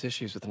clearly has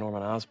issues with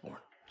Norman Osborn.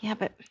 Yeah,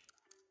 but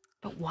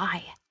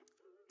why?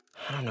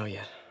 I don't know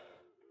yet.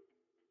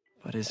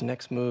 But his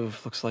next move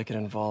looks like it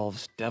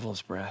involves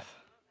Devil's Breath.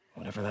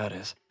 Whatever that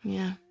is.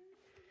 Yeah.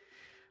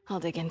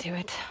 I'll dig into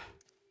it.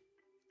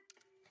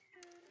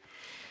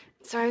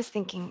 So I was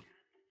thinking...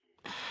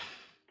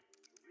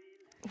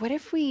 what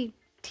if we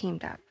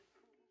teamed up?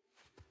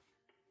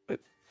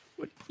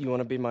 What, you want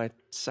to be my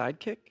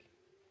sidekick?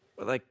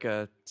 Like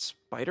a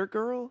spider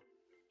girl?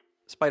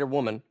 Spider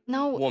woman.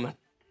 No. Woman.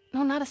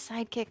 No, not a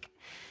sidekick.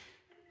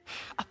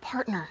 A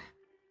partner.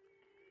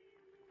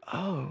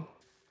 Oh.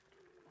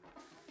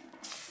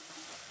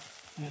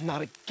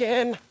 Not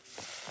again.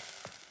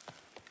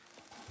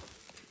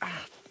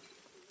 Ah.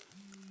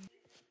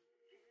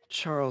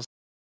 Charles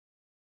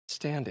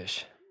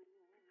Standish.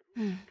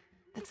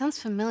 That sounds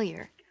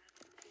familiar.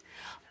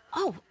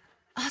 Oh,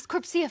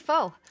 Oscorp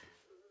CFO.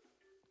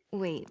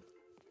 Wait.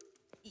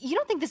 You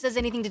don't think this has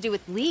anything to do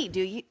with Lee,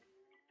 do you?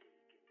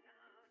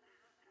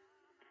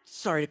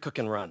 Sorry to cook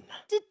and run.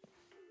 Did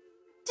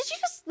you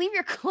just leave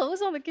your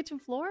clothes on the kitchen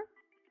floor?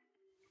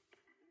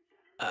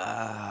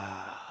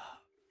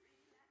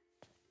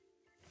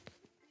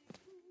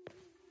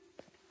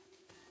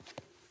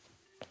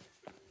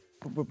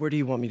 Where do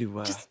you want me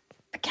to, Just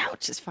the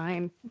couch is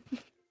fine.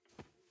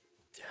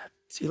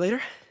 See you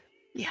later?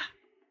 Yeah.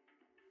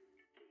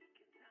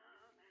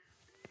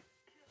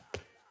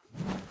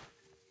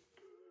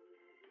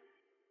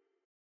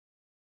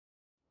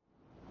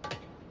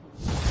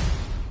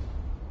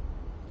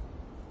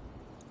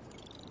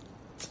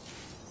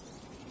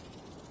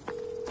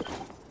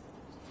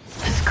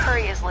 This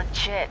curry is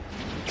legit.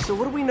 So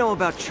what do we know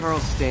about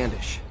Charles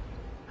Standish?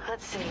 That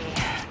Let's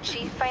see.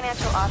 Chief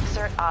Financial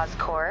Officer at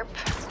Oscorp.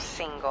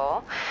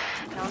 Single.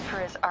 Known for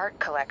his art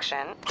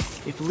collection.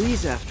 If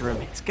Lee's after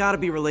him, it's gotta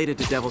be related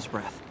to Devil's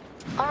Breath.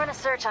 I'll run a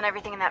search on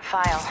everything in that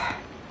file.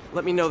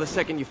 Let me know the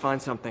second you find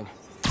something.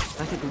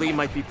 I think Lee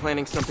might be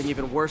planning something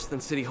even worse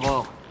than City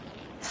Hall.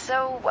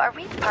 So, are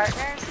we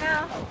partners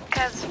now?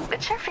 Because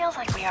it sure feels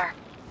like we are.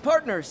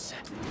 Partners!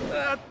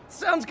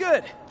 Sounds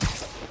good.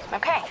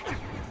 Okay.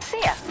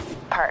 See ya,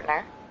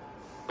 partner.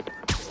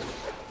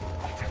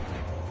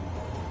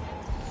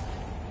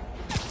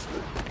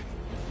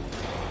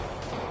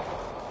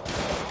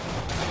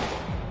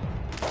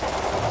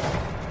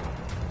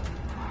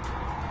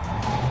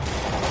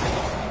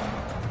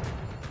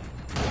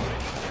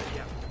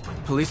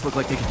 Police look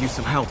like they could use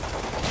some help.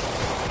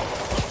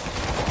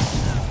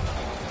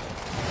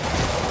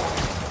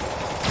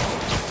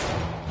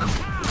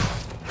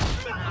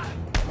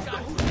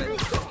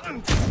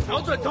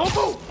 Don't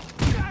move!